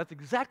life. That's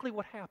exactly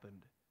what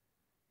happened.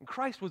 And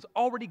Christ was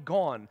already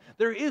gone.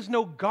 There is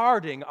no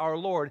guarding our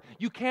Lord.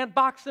 You can't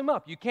box him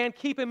up. You can't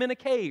keep him in a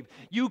cave.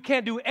 You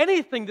can't do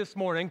anything this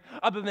morning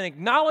other than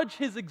acknowledge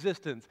his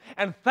existence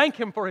and thank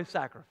him for his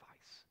sacrifice.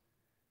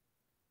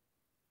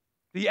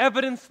 The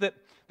evidence that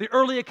the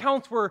early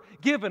accounts were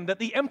given that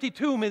the empty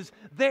tomb is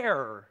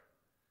there,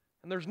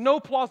 and there's no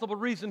plausible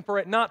reason for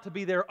it not to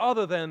be there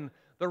other than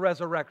the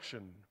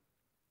resurrection.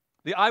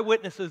 The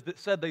eyewitnesses that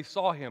said they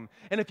saw him.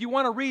 And if you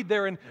want to read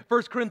there in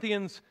 1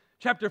 Corinthians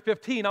chapter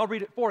 15, I'll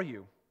read it for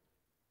you.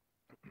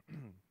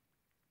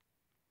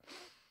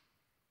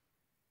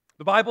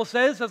 The Bible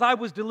says, as I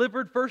was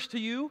delivered first to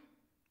you,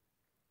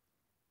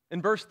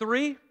 in verse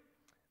 3,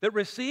 that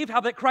received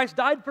how that Christ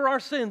died for our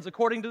sins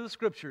according to the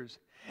Scriptures,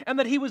 and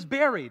that he was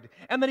buried,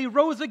 and that he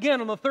rose again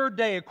on the third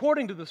day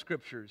according to the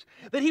Scriptures,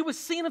 that he was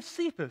seen of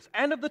Cephas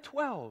and of the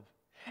 12.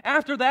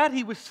 After that,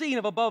 he was seen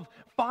of above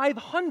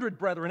 500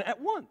 brethren at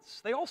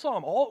once. They all saw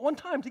him all at one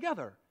time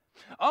together,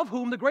 of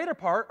whom the greater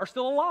part are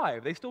still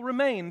alive. They still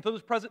remain to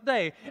this present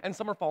day, and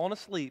some are fallen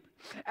asleep.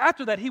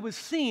 After that, he was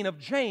seen of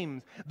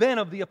James, then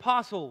of the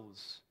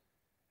apostles.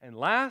 And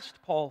last,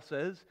 Paul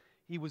says,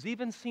 he was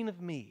even seen of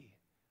me.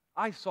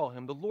 I saw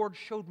him. The Lord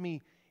showed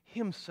me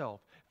himself,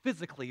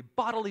 physically,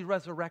 bodily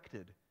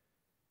resurrected.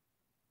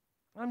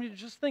 I mean,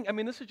 just think,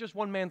 this is just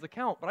one man's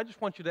account, but I just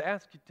want you to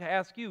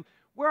ask you,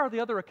 where are the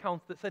other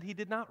accounts that said he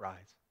did not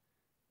rise?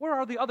 Where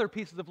are the other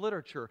pieces of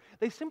literature?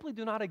 They simply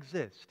do not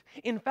exist.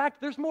 In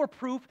fact, there's more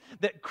proof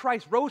that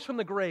Christ rose from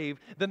the grave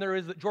than there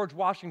is that George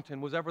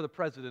Washington was ever the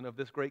president of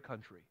this great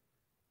country.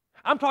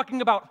 I'm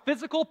talking about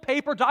physical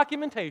paper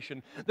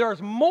documentation.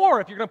 There's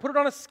more, if you're going to put it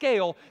on a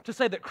scale, to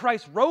say that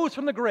Christ rose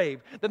from the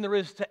grave than there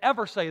is to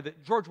ever say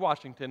that George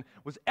Washington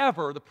was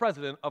ever the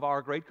president of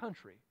our great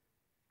country.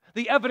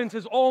 The evidence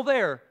is all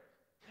there.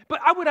 But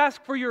I would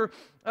ask for your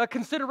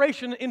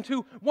consideration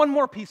into one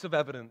more piece of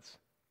evidence.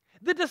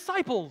 The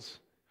disciples,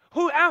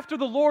 who after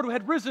the Lord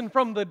had risen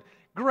from the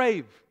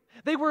grave,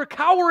 they were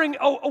cowering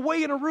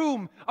away in a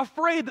room,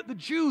 afraid that the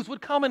Jews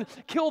would come and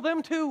kill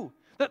them too,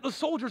 that the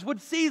soldiers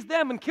would seize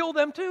them and kill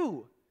them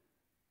too.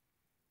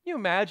 Can you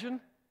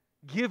imagine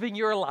giving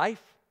your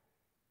life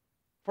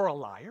for a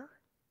liar?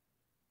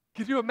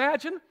 Can you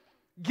imagine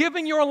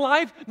giving your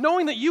life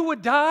knowing that you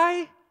would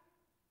die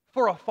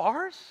for a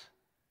farce?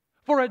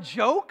 For a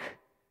joke?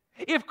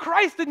 If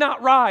Christ did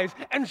not rise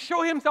and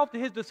show himself to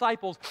his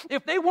disciples,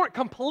 if they weren't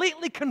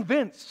completely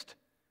convinced,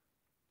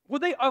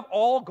 would they have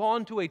all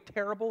gone to a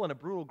terrible and a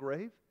brutal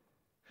grave?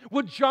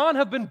 Would John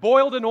have been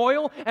boiled in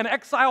oil and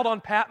exiled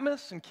on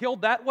Patmos and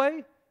killed that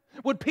way?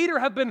 Would Peter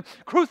have been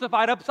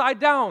crucified upside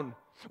down?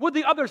 Would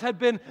the others have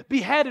been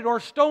beheaded or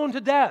stoned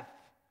to death?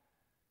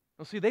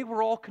 Well, see, they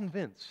were all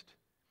convinced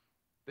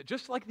that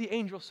just like the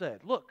angel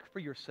said, look for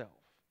yourself.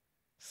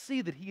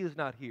 See that he is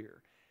not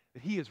here,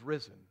 that he is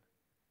risen.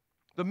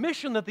 The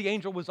mission that the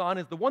angel was on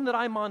is the one that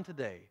I'm on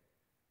today.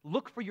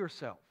 Look for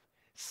yourself,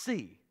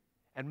 see,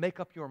 and make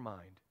up your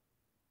mind.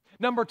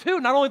 Number two,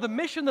 not only the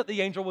mission that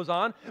the angel was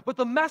on, but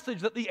the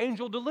message that the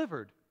angel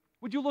delivered.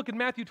 Would you look in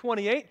Matthew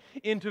 28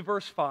 into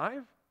verse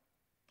 5?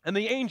 And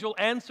the angel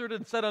answered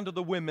and said unto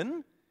the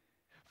women,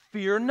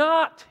 Fear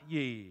not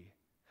ye,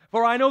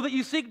 for I know that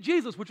you seek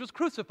Jesus, which was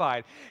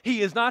crucified.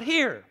 He is not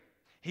here.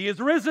 He is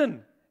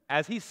risen,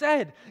 as he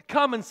said.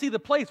 Come and see the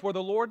place where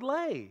the Lord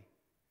lay.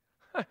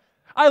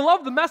 I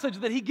love the message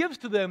that he gives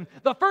to them.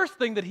 The first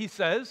thing that he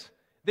says,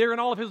 there in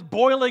all of his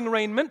boiling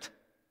raiment,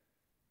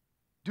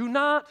 do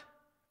not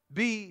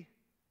be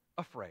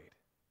afraid.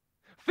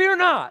 Fear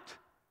not.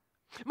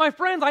 My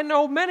friends, I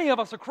know many of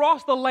us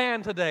across the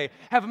land today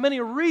have many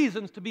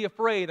reasons to be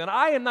afraid, and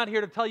I am not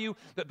here to tell you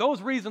that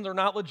those reasons are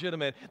not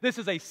legitimate. This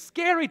is a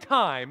scary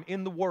time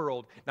in the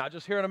world, not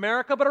just here in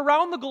America, but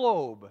around the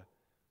globe.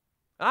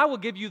 And I will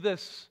give you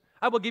this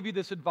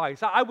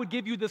advice. I would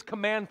give you this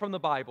command from the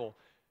Bible.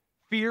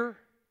 Fear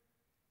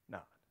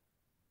not.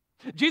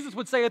 Jesus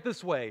would say it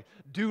this way: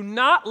 do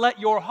not let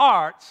your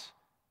hearts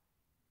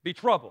be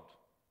troubled.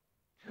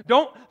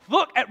 Don't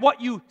look at what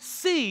you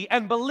see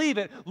and believe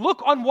it.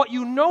 Look on what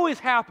you know is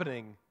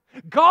happening.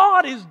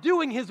 God is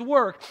doing His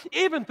work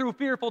even through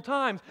fearful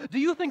times. Do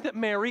you think that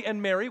Mary and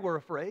Mary were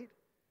afraid?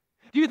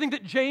 Do you think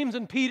that James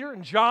and Peter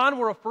and John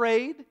were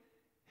afraid?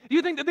 Do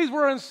you think that these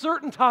were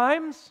uncertain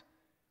times?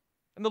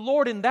 And the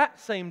Lord in that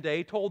same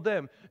day told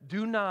them,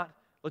 do not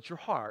let your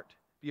heart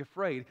be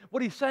afraid.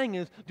 What He's saying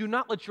is, do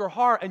not let your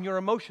heart and your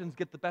emotions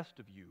get the best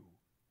of you,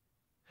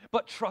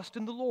 but trust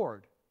in the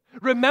Lord.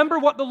 Remember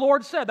what the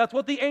Lord said. That's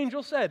what the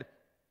angel said.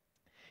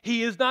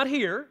 He is not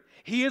here.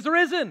 He is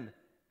risen,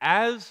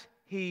 as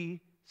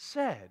He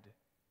said.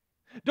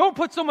 Don't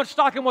put so much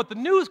stock in what the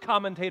news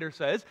commentator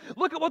says.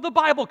 Look at what the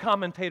Bible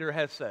commentator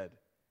has said.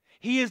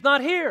 He is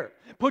not here.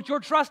 Put your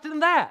trust in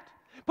that.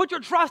 Put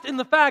your trust in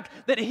the fact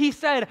that He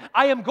said,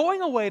 I am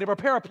going away to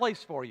prepare a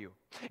place for you.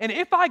 And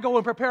if I go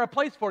and prepare a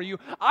place for you,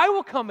 I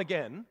will come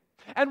again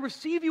and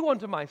receive you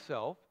unto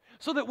myself,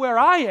 so that where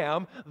I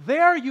am,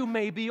 there you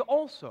may be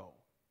also.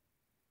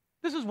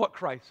 This is what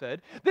Christ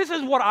said. This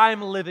is what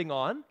I'm living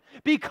on.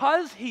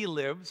 Because He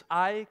lives,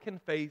 I can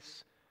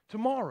face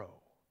tomorrow.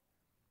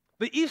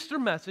 The Easter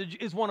message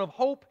is one of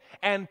hope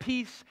and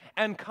peace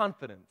and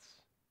confidence.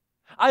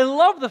 I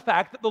love the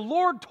fact that the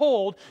Lord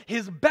told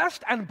His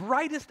best and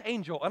brightest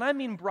angel, and I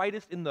mean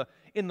brightest in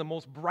the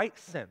most bright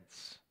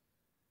sense,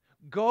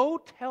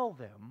 go tell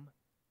them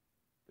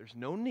there's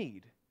no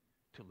need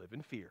to live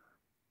in fear.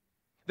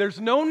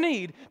 There's no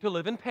need to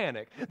live in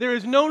panic. There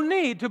is no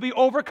need to be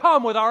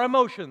overcome with our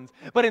emotions.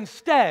 But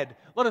instead,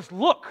 let us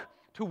look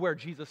to where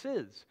Jesus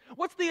is.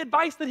 What's the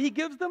advice that He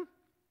gives them?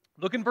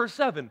 Look in verse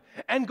 7.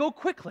 And go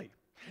quickly.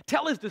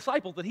 Tell His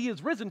disciples that He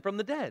is risen from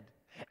the dead.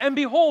 And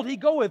behold, He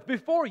goeth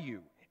before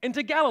you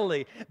into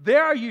Galilee.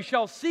 There you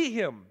shall see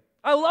Him.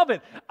 I love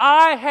it.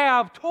 I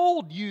have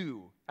told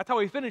you. That's how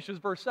He finishes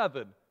verse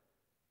 7.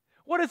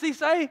 What does He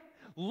say?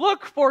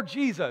 Look for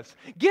Jesus.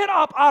 Get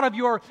up out of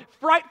your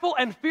frightful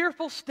and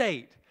fearful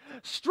state.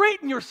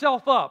 Straighten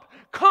yourself up.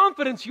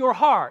 Confidence your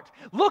heart.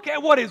 Look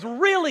at what is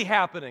really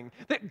happening.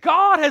 That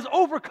God has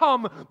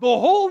overcome the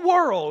whole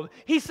world.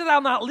 He said,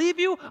 I'll not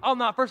leave you. I'll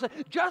not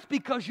forsake. Just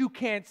because you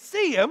can't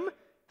see Him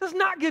does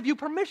not give you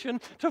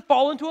permission to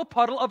fall into a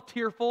puddle of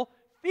tearful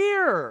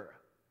fear.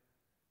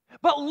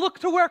 But look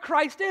to where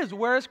Christ is.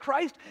 Where is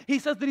Christ? He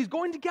says that He's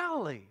going to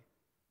Galilee.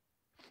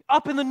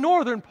 Up in the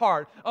northern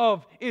part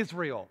of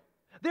Israel.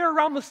 There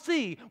around the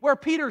sea, where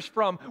Peter's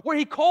from, where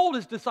He called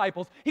His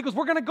disciples. He goes,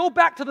 we're going to go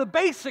back to the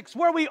basics,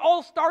 where we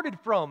all started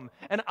from,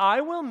 and I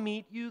will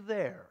meet you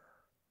there.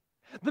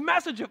 The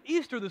message of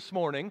Easter this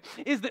morning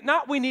is that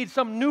not we need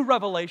some new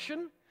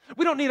revelation.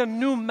 We don't need a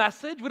new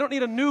message. We don't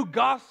need a new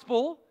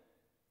gospel.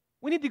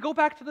 We need to go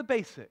back to the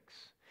basics,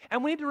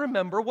 and we need to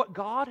remember what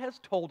God has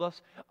told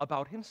us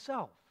about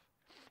Himself.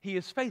 He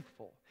is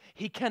faithful.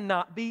 He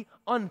cannot be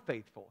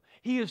unfaithful.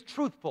 He is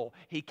truthful.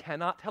 He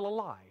cannot tell a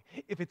lie.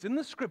 If it's in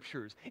the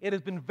Scriptures, it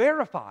has been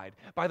verified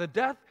by the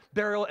death,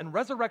 burial, and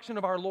resurrection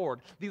of our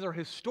Lord. These are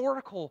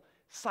historical,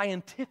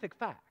 scientific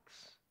facts.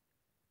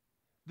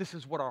 This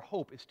is what our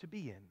hope is to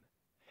be in.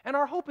 And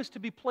our hope is to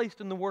be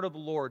placed in the Word of the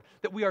Lord,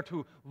 that we are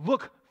to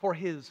look for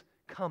His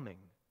coming.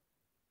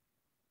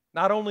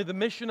 Not only the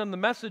mission and the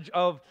message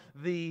of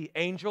the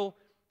angel,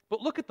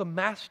 but look at the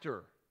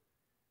master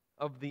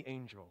of the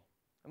angel.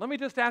 And let me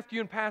just ask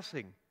you in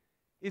passing,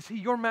 is He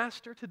your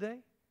master today?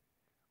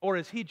 Or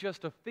is He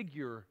just a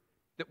figure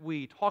that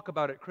we talk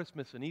about at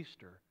Christmas and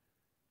Easter?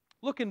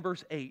 Look in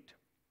verse 8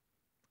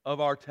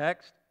 of our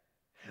text.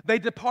 They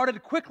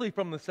departed quickly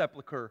from the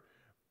sepulchre.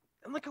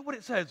 And look at what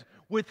it says,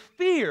 with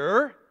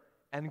fear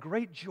and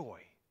great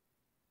joy.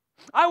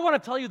 I want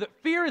to tell you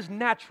that fear is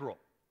natural.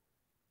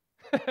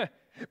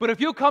 But if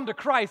you come to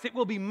Christ, it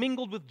will be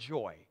mingled with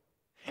joy.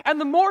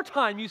 And the more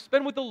time you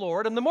spend with the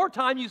Lord, and the more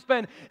time you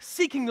spend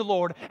seeking the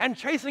Lord and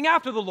chasing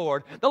after the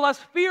Lord, the less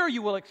fear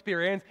you will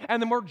experience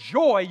and the more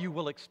joy you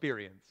will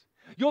experience.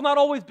 You'll not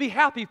always be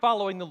happy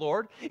following the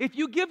Lord. If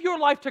you give your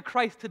life to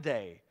Christ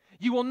today,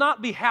 you will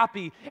not be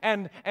happy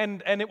and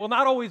it will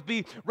not always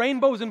be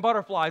rainbows and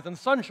butterflies and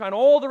sunshine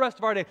all the rest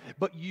of our day,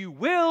 but you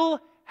will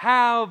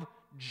have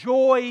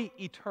joy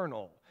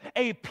eternal,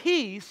 a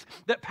peace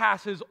that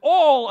passes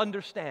all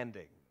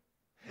understanding.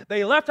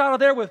 They left out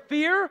of there with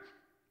fear,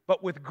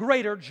 but with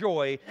greater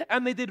joy,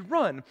 and they did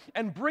run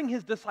and bring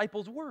His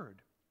disciples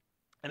word.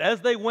 And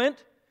as they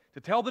went to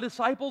tell the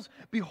disciples,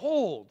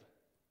 behold,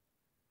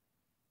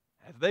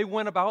 as they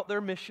went about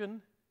their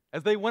mission,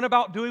 as they went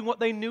about doing what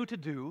they knew to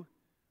do,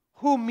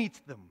 who meets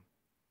them?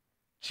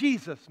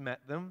 Jesus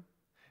met them,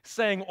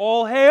 saying,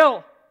 all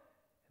hail!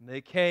 And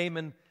they came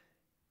and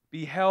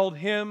beheld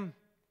Him.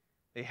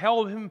 They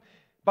held Him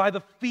by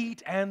the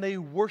feet, and they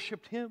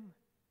worshiped him.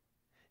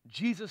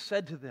 Jesus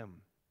said to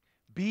them,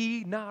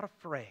 "Be not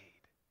afraid.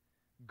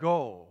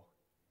 Go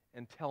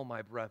and tell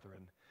my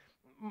brethren."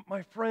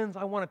 My friends,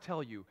 I want to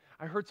tell you,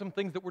 I heard some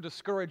things that were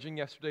discouraging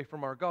yesterday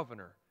from our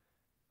governor.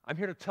 I'm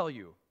here to tell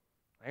you,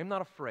 I am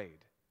not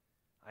afraid.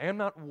 I am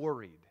not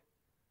worried.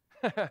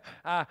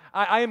 I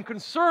am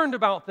concerned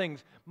about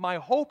things. My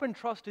hope and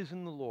trust is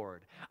in the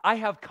Lord. I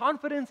have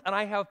confidence and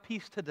I have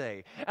peace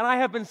today. And I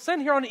have been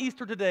sent here on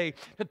Easter today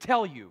to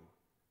tell you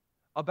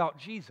about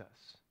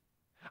Jesus.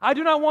 I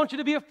do not want you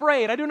to be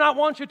afraid. I do not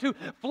want you to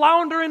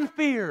flounder in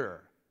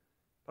fear.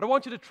 But I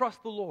want you to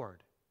trust the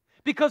Lord,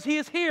 because he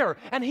is here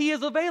and he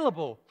is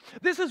available.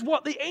 This is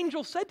what the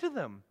angel said to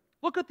them.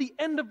 Look at the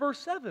end of verse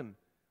 7.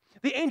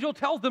 The angel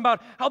tells them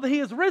about how he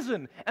is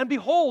risen, and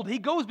behold, he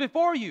goes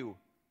before you.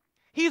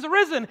 He's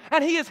risen,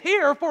 and he is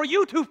here for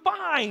you to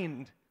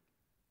find.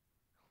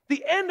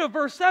 The end of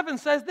verse 7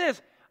 says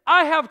this,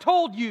 "I have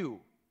told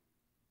you."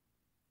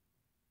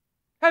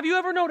 Have you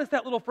ever noticed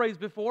that little phrase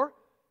before?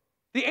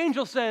 The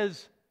angel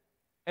says,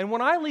 "And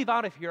when I leave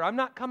out of here, I'm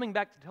not coming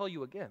back to tell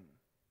you again.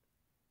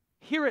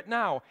 Hear it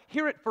now,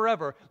 hear it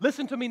forever.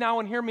 Listen to me now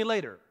and hear me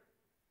later."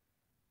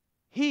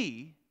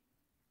 He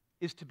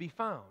is to be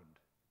found.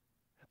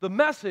 The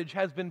message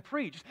has been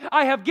preached.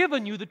 I have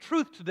given you the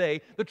truth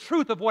today, the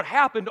truth of what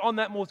happened on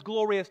that most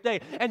glorious day.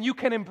 And you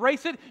can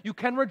embrace it, you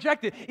can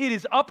reject it. It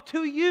is up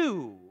to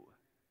you.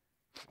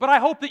 But I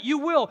hope that you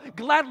will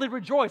gladly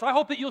rejoice. I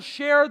hope that you'll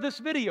share this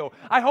video.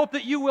 I hope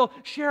that you will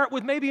share it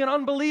with maybe an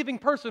unbelieving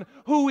person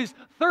who is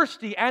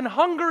thirsty and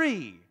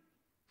hungry.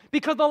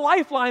 Because the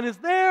lifeline is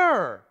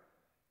there.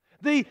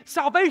 The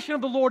salvation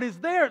of the Lord is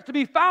there. It's to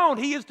be found.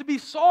 He is to be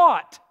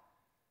sought.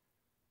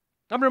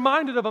 I'm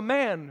reminded of a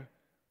man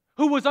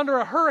who was under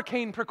a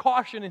hurricane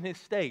precaution in his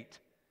state.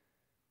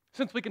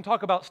 Since we can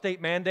talk about state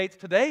mandates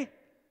today,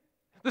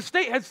 the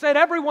state had said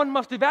everyone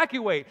must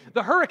evacuate.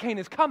 The hurricane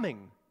is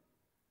coming.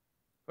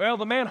 Well,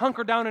 the man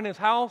hunkered down in his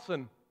house,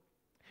 and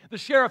the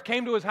sheriff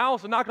came to his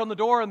house and knocked on the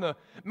door, and the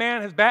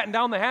man has battened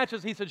down the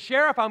hatches. He said,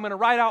 "Sheriff, I'm going to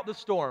ride out the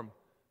storm.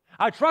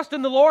 I trust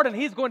in the Lord, and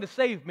he's going to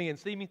save me and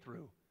see me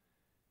through."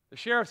 The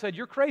sheriff said,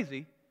 "You're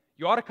crazy.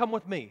 You ought to come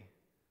with me."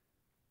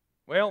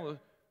 Well, the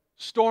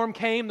storm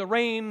came, the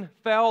rain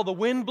fell, the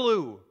wind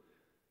blew.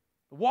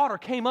 The water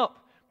came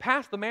up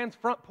past the man's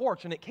front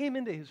porch, and it came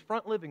into his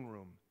front living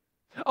room.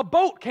 A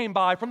boat came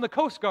by from the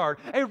Coast Guard,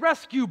 a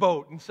rescue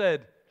boat, and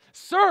said,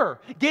 "Sir,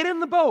 get in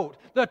the boat.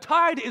 The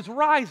tide is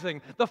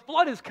rising. The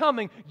flood is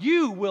coming.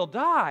 You will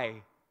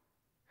die."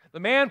 The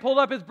man pulled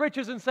up his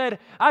breeches and said,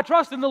 "I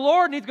trust in the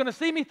Lord, and he's going to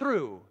see me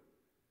through."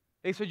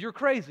 They said, "You're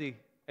crazy,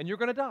 and you're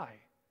going to die."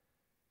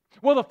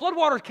 Well, the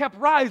floodwaters kept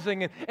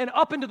rising and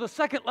up into the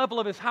second level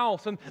of his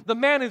house, and the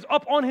man is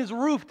up on his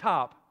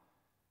rooftop.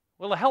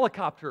 Well,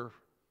 a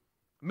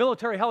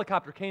military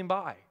helicopter came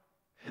by.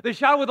 They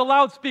shouted with a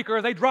loudspeaker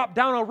as they dropped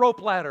down a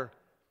rope ladder,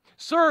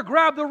 "Sir,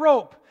 grab the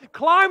rope,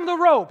 climb the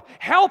rope,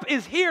 help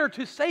is here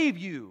to save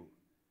you."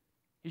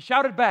 He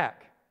shouted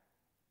back,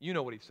 you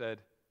know what he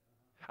said,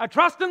 "I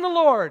trust in the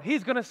Lord,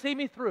 he's going to see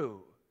me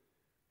through."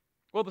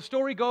 Well, the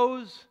story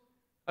goes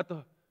that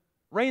the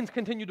rains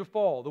continued to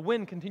fall, the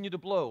wind continued to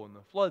blow, and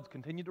the floods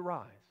continued to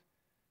rise.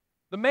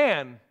 The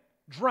man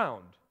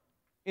drowned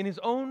in his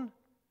own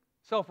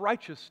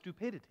self-righteous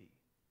stupidity.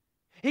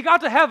 He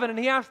got to heaven and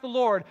he asked the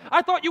Lord,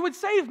 "I thought you would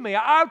save me.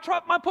 I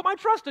put my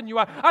trust in you.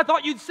 I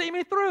thought you'd see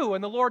me through."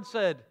 And the Lord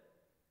said,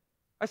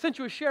 "I sent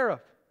you a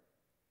sheriff.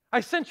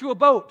 I sent you a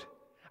boat.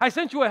 I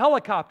sent you a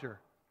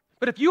helicopter.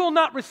 But if you will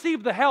not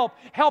receive the help,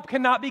 help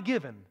cannot be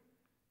given."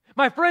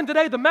 My friend,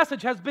 today the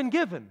message has been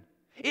given.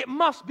 It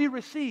must be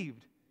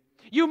received.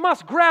 You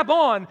must grab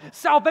on.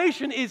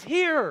 Salvation is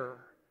here.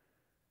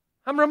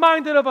 I'm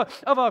reminded of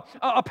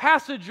a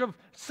passage of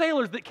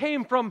sailors that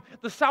came from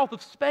the south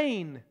of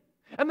Spain.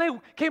 And they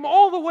came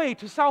all the way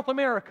to South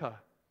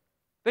America.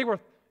 They were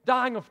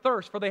dying of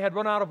thirst, for they had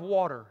run out of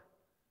water.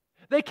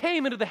 They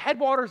came into the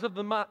headwaters of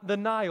the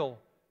Nile.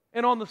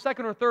 And on the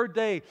second or third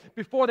day,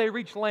 before they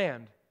reached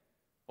land,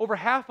 over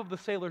half of the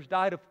sailors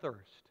died of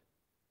thirst.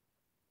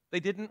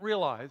 They didn't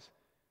realize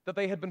that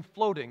they had been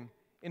floating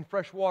in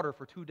fresh water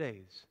for 2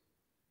 days.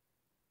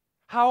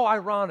 How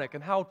ironic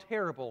and how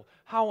terrible,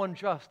 how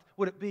unjust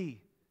would it be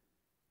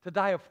to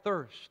die of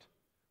thirst,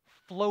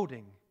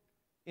 floating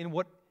in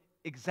what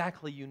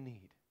exactly you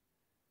need?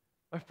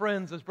 My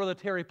friends, as Brother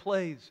Terry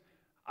plays,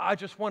 I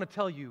just want to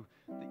tell you,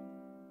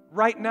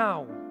 right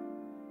now,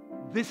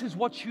 this is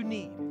what you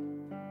need.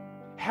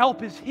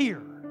 Help is here.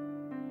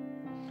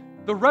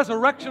 The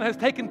resurrection has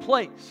taken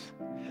place.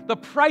 The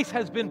price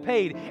has been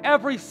paid.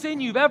 Every sin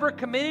you've ever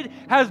committed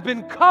has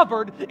been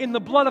covered in the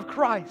blood of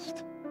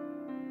Christ.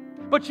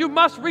 But you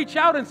must reach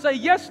out and say,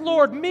 "Yes,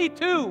 Lord, me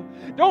too.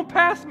 Don't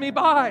pass me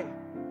by.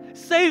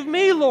 Save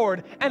me,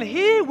 Lord." And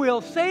He will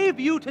save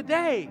you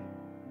today.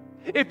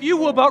 If you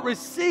will but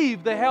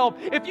receive the help,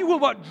 if you will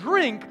but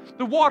drink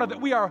the water that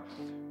we are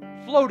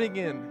floating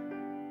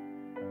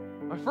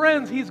in. My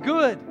friends, He's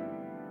good.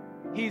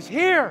 He's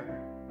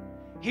here.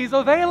 He's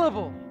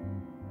available.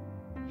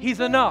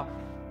 He's enough.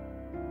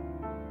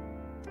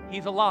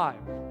 He's alive.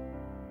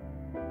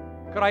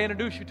 Could I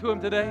introduce you to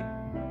Him today?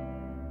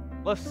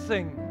 Let's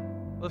sing.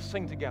 Let's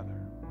sing together.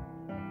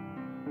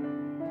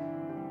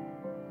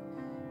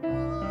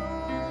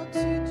 All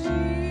to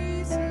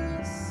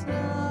Jesus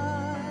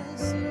I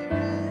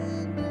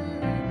surrender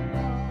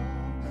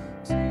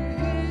all. To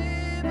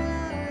Him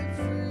I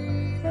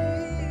freely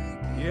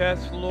give.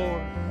 Yes,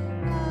 Lord.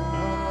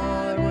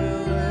 I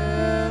will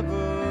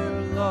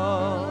ever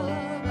love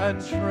and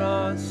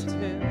trust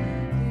Him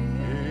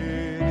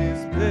in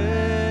His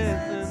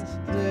presence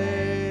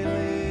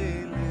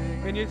daily.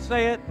 Can you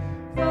say it?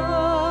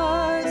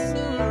 I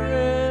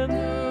surrender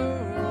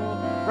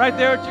all. Right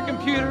there at your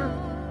computer,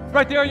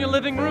 right there in your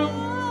living room,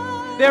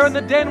 there in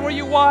the den where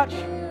you watch,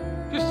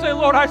 just say,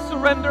 Lord, I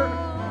surrender.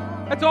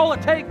 That's all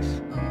it takes.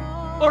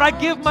 Lord, I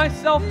give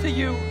myself to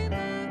you.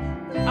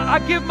 I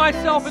give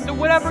myself into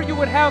whatever you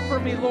would have for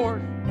me,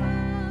 Lord.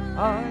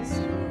 I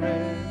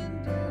surrender.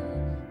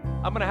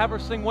 I'm going to have her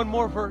sing one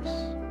more verse.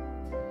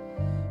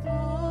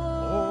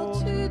 All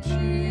to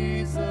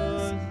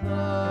Jesus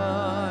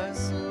I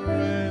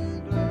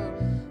surrender.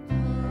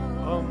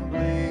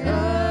 Humbly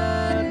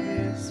at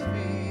His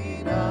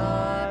feet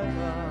I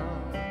bow.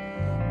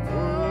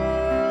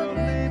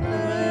 Worldly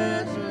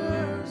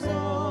pleasures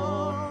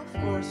all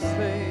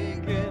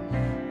forsaken.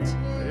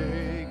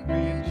 Take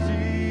me,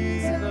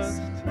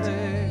 Jesus,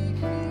 take.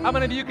 How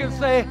many of you can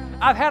say,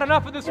 I've had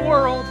enough of this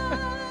world?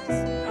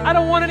 I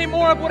don't want any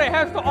more of what it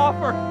has to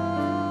offer.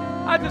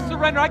 I just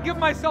surrender. I give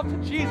myself to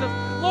Jesus.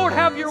 Lord,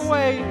 have your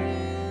way.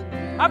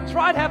 I've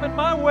tried having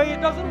my way. It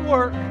doesn't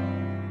work.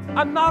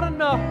 I'm not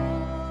enough.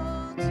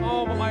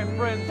 Oh, but my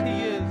friends,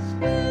 He is.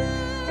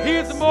 He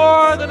is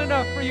more than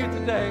enough for you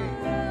today.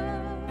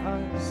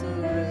 I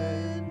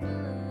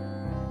surrender.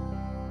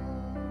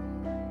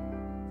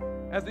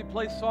 As they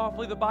play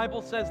softly, the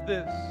Bible says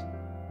this.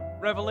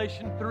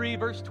 Revelation 3,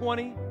 verse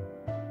 20.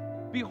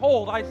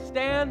 Behold, I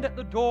stand at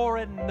the door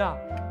and knock.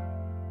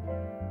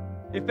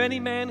 If any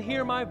man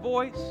hear my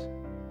voice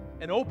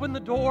and open the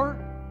door,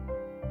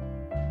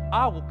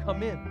 I will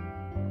come in,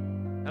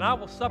 and I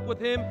will sup with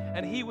him,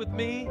 and he with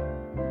me.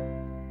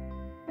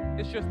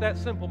 It's just that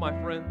simple, my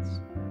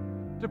friends,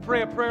 to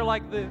pray a prayer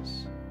like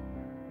this.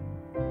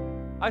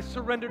 I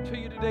surrender to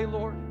you today,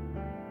 Lord.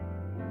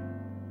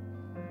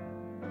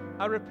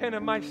 I repent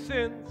of my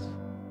sins.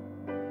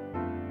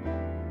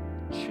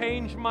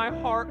 Change my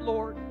heart,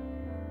 Lord,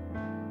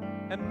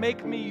 and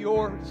make me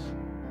yours.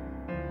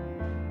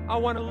 I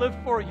want to live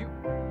for you.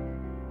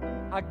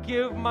 I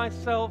give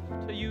myself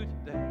to you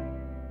today.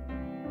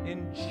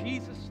 In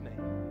Jesus'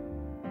 name,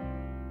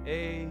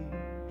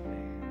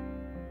 amen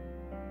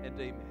and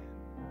amen.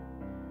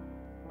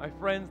 My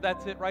friends,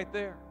 that's it right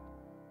there.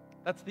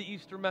 That's the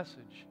Easter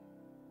message.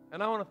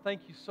 And I want to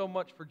thank you so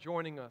much for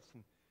joining us.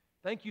 And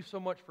thank you so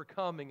much for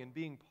coming and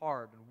being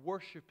part and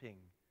worshiping.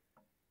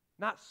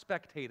 Not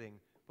spectating,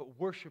 but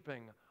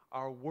worshiping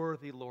our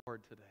worthy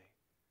Lord today.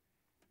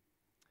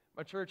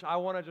 My church, I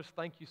want to just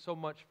thank you so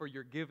much for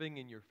your giving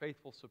and your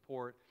faithful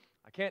support.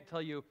 I can't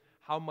tell you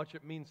how much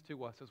it means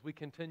to us as we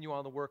continue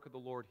on the work of the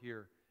Lord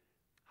here,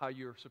 how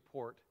your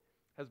support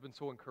has been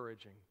so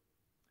encouraging.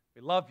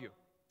 We love you.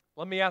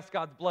 Let me ask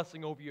God's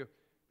blessing over you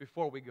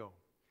before we go.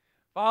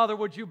 Father,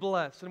 would you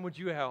bless and would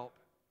you help?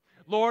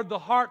 Lord, the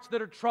hearts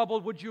that are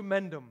troubled, would you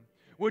mend them?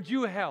 Would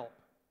you help?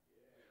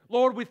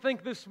 Lord, we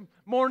think this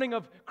morning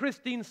of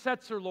Christine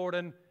Setzer, Lord,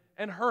 and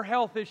her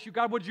health issue.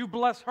 God, would you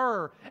bless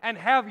her and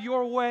have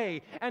your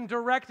way and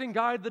direct and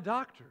guide the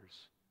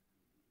doctors?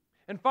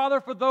 And Father,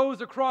 for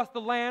those across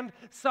the land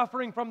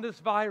suffering from this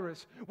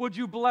virus, would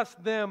you bless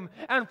them?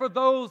 And for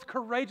those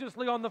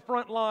courageously on the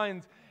front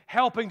lines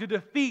helping to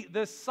defeat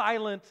this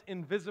silent,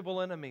 invisible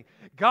enemy,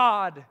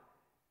 God,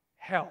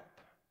 help.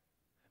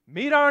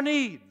 Meet our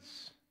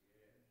needs.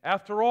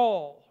 After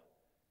all,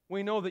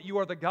 we know that you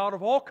are the God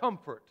of all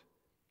comfort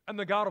and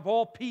the God of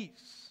all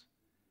peace.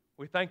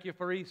 We thank you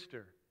for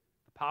Easter,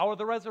 the power of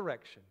the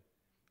resurrection.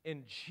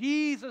 In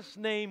Jesus'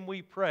 name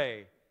we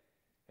pray.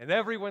 And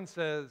everyone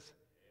says,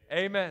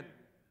 amen.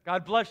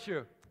 God bless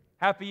you.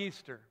 Happy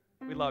Easter.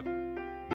 We love you.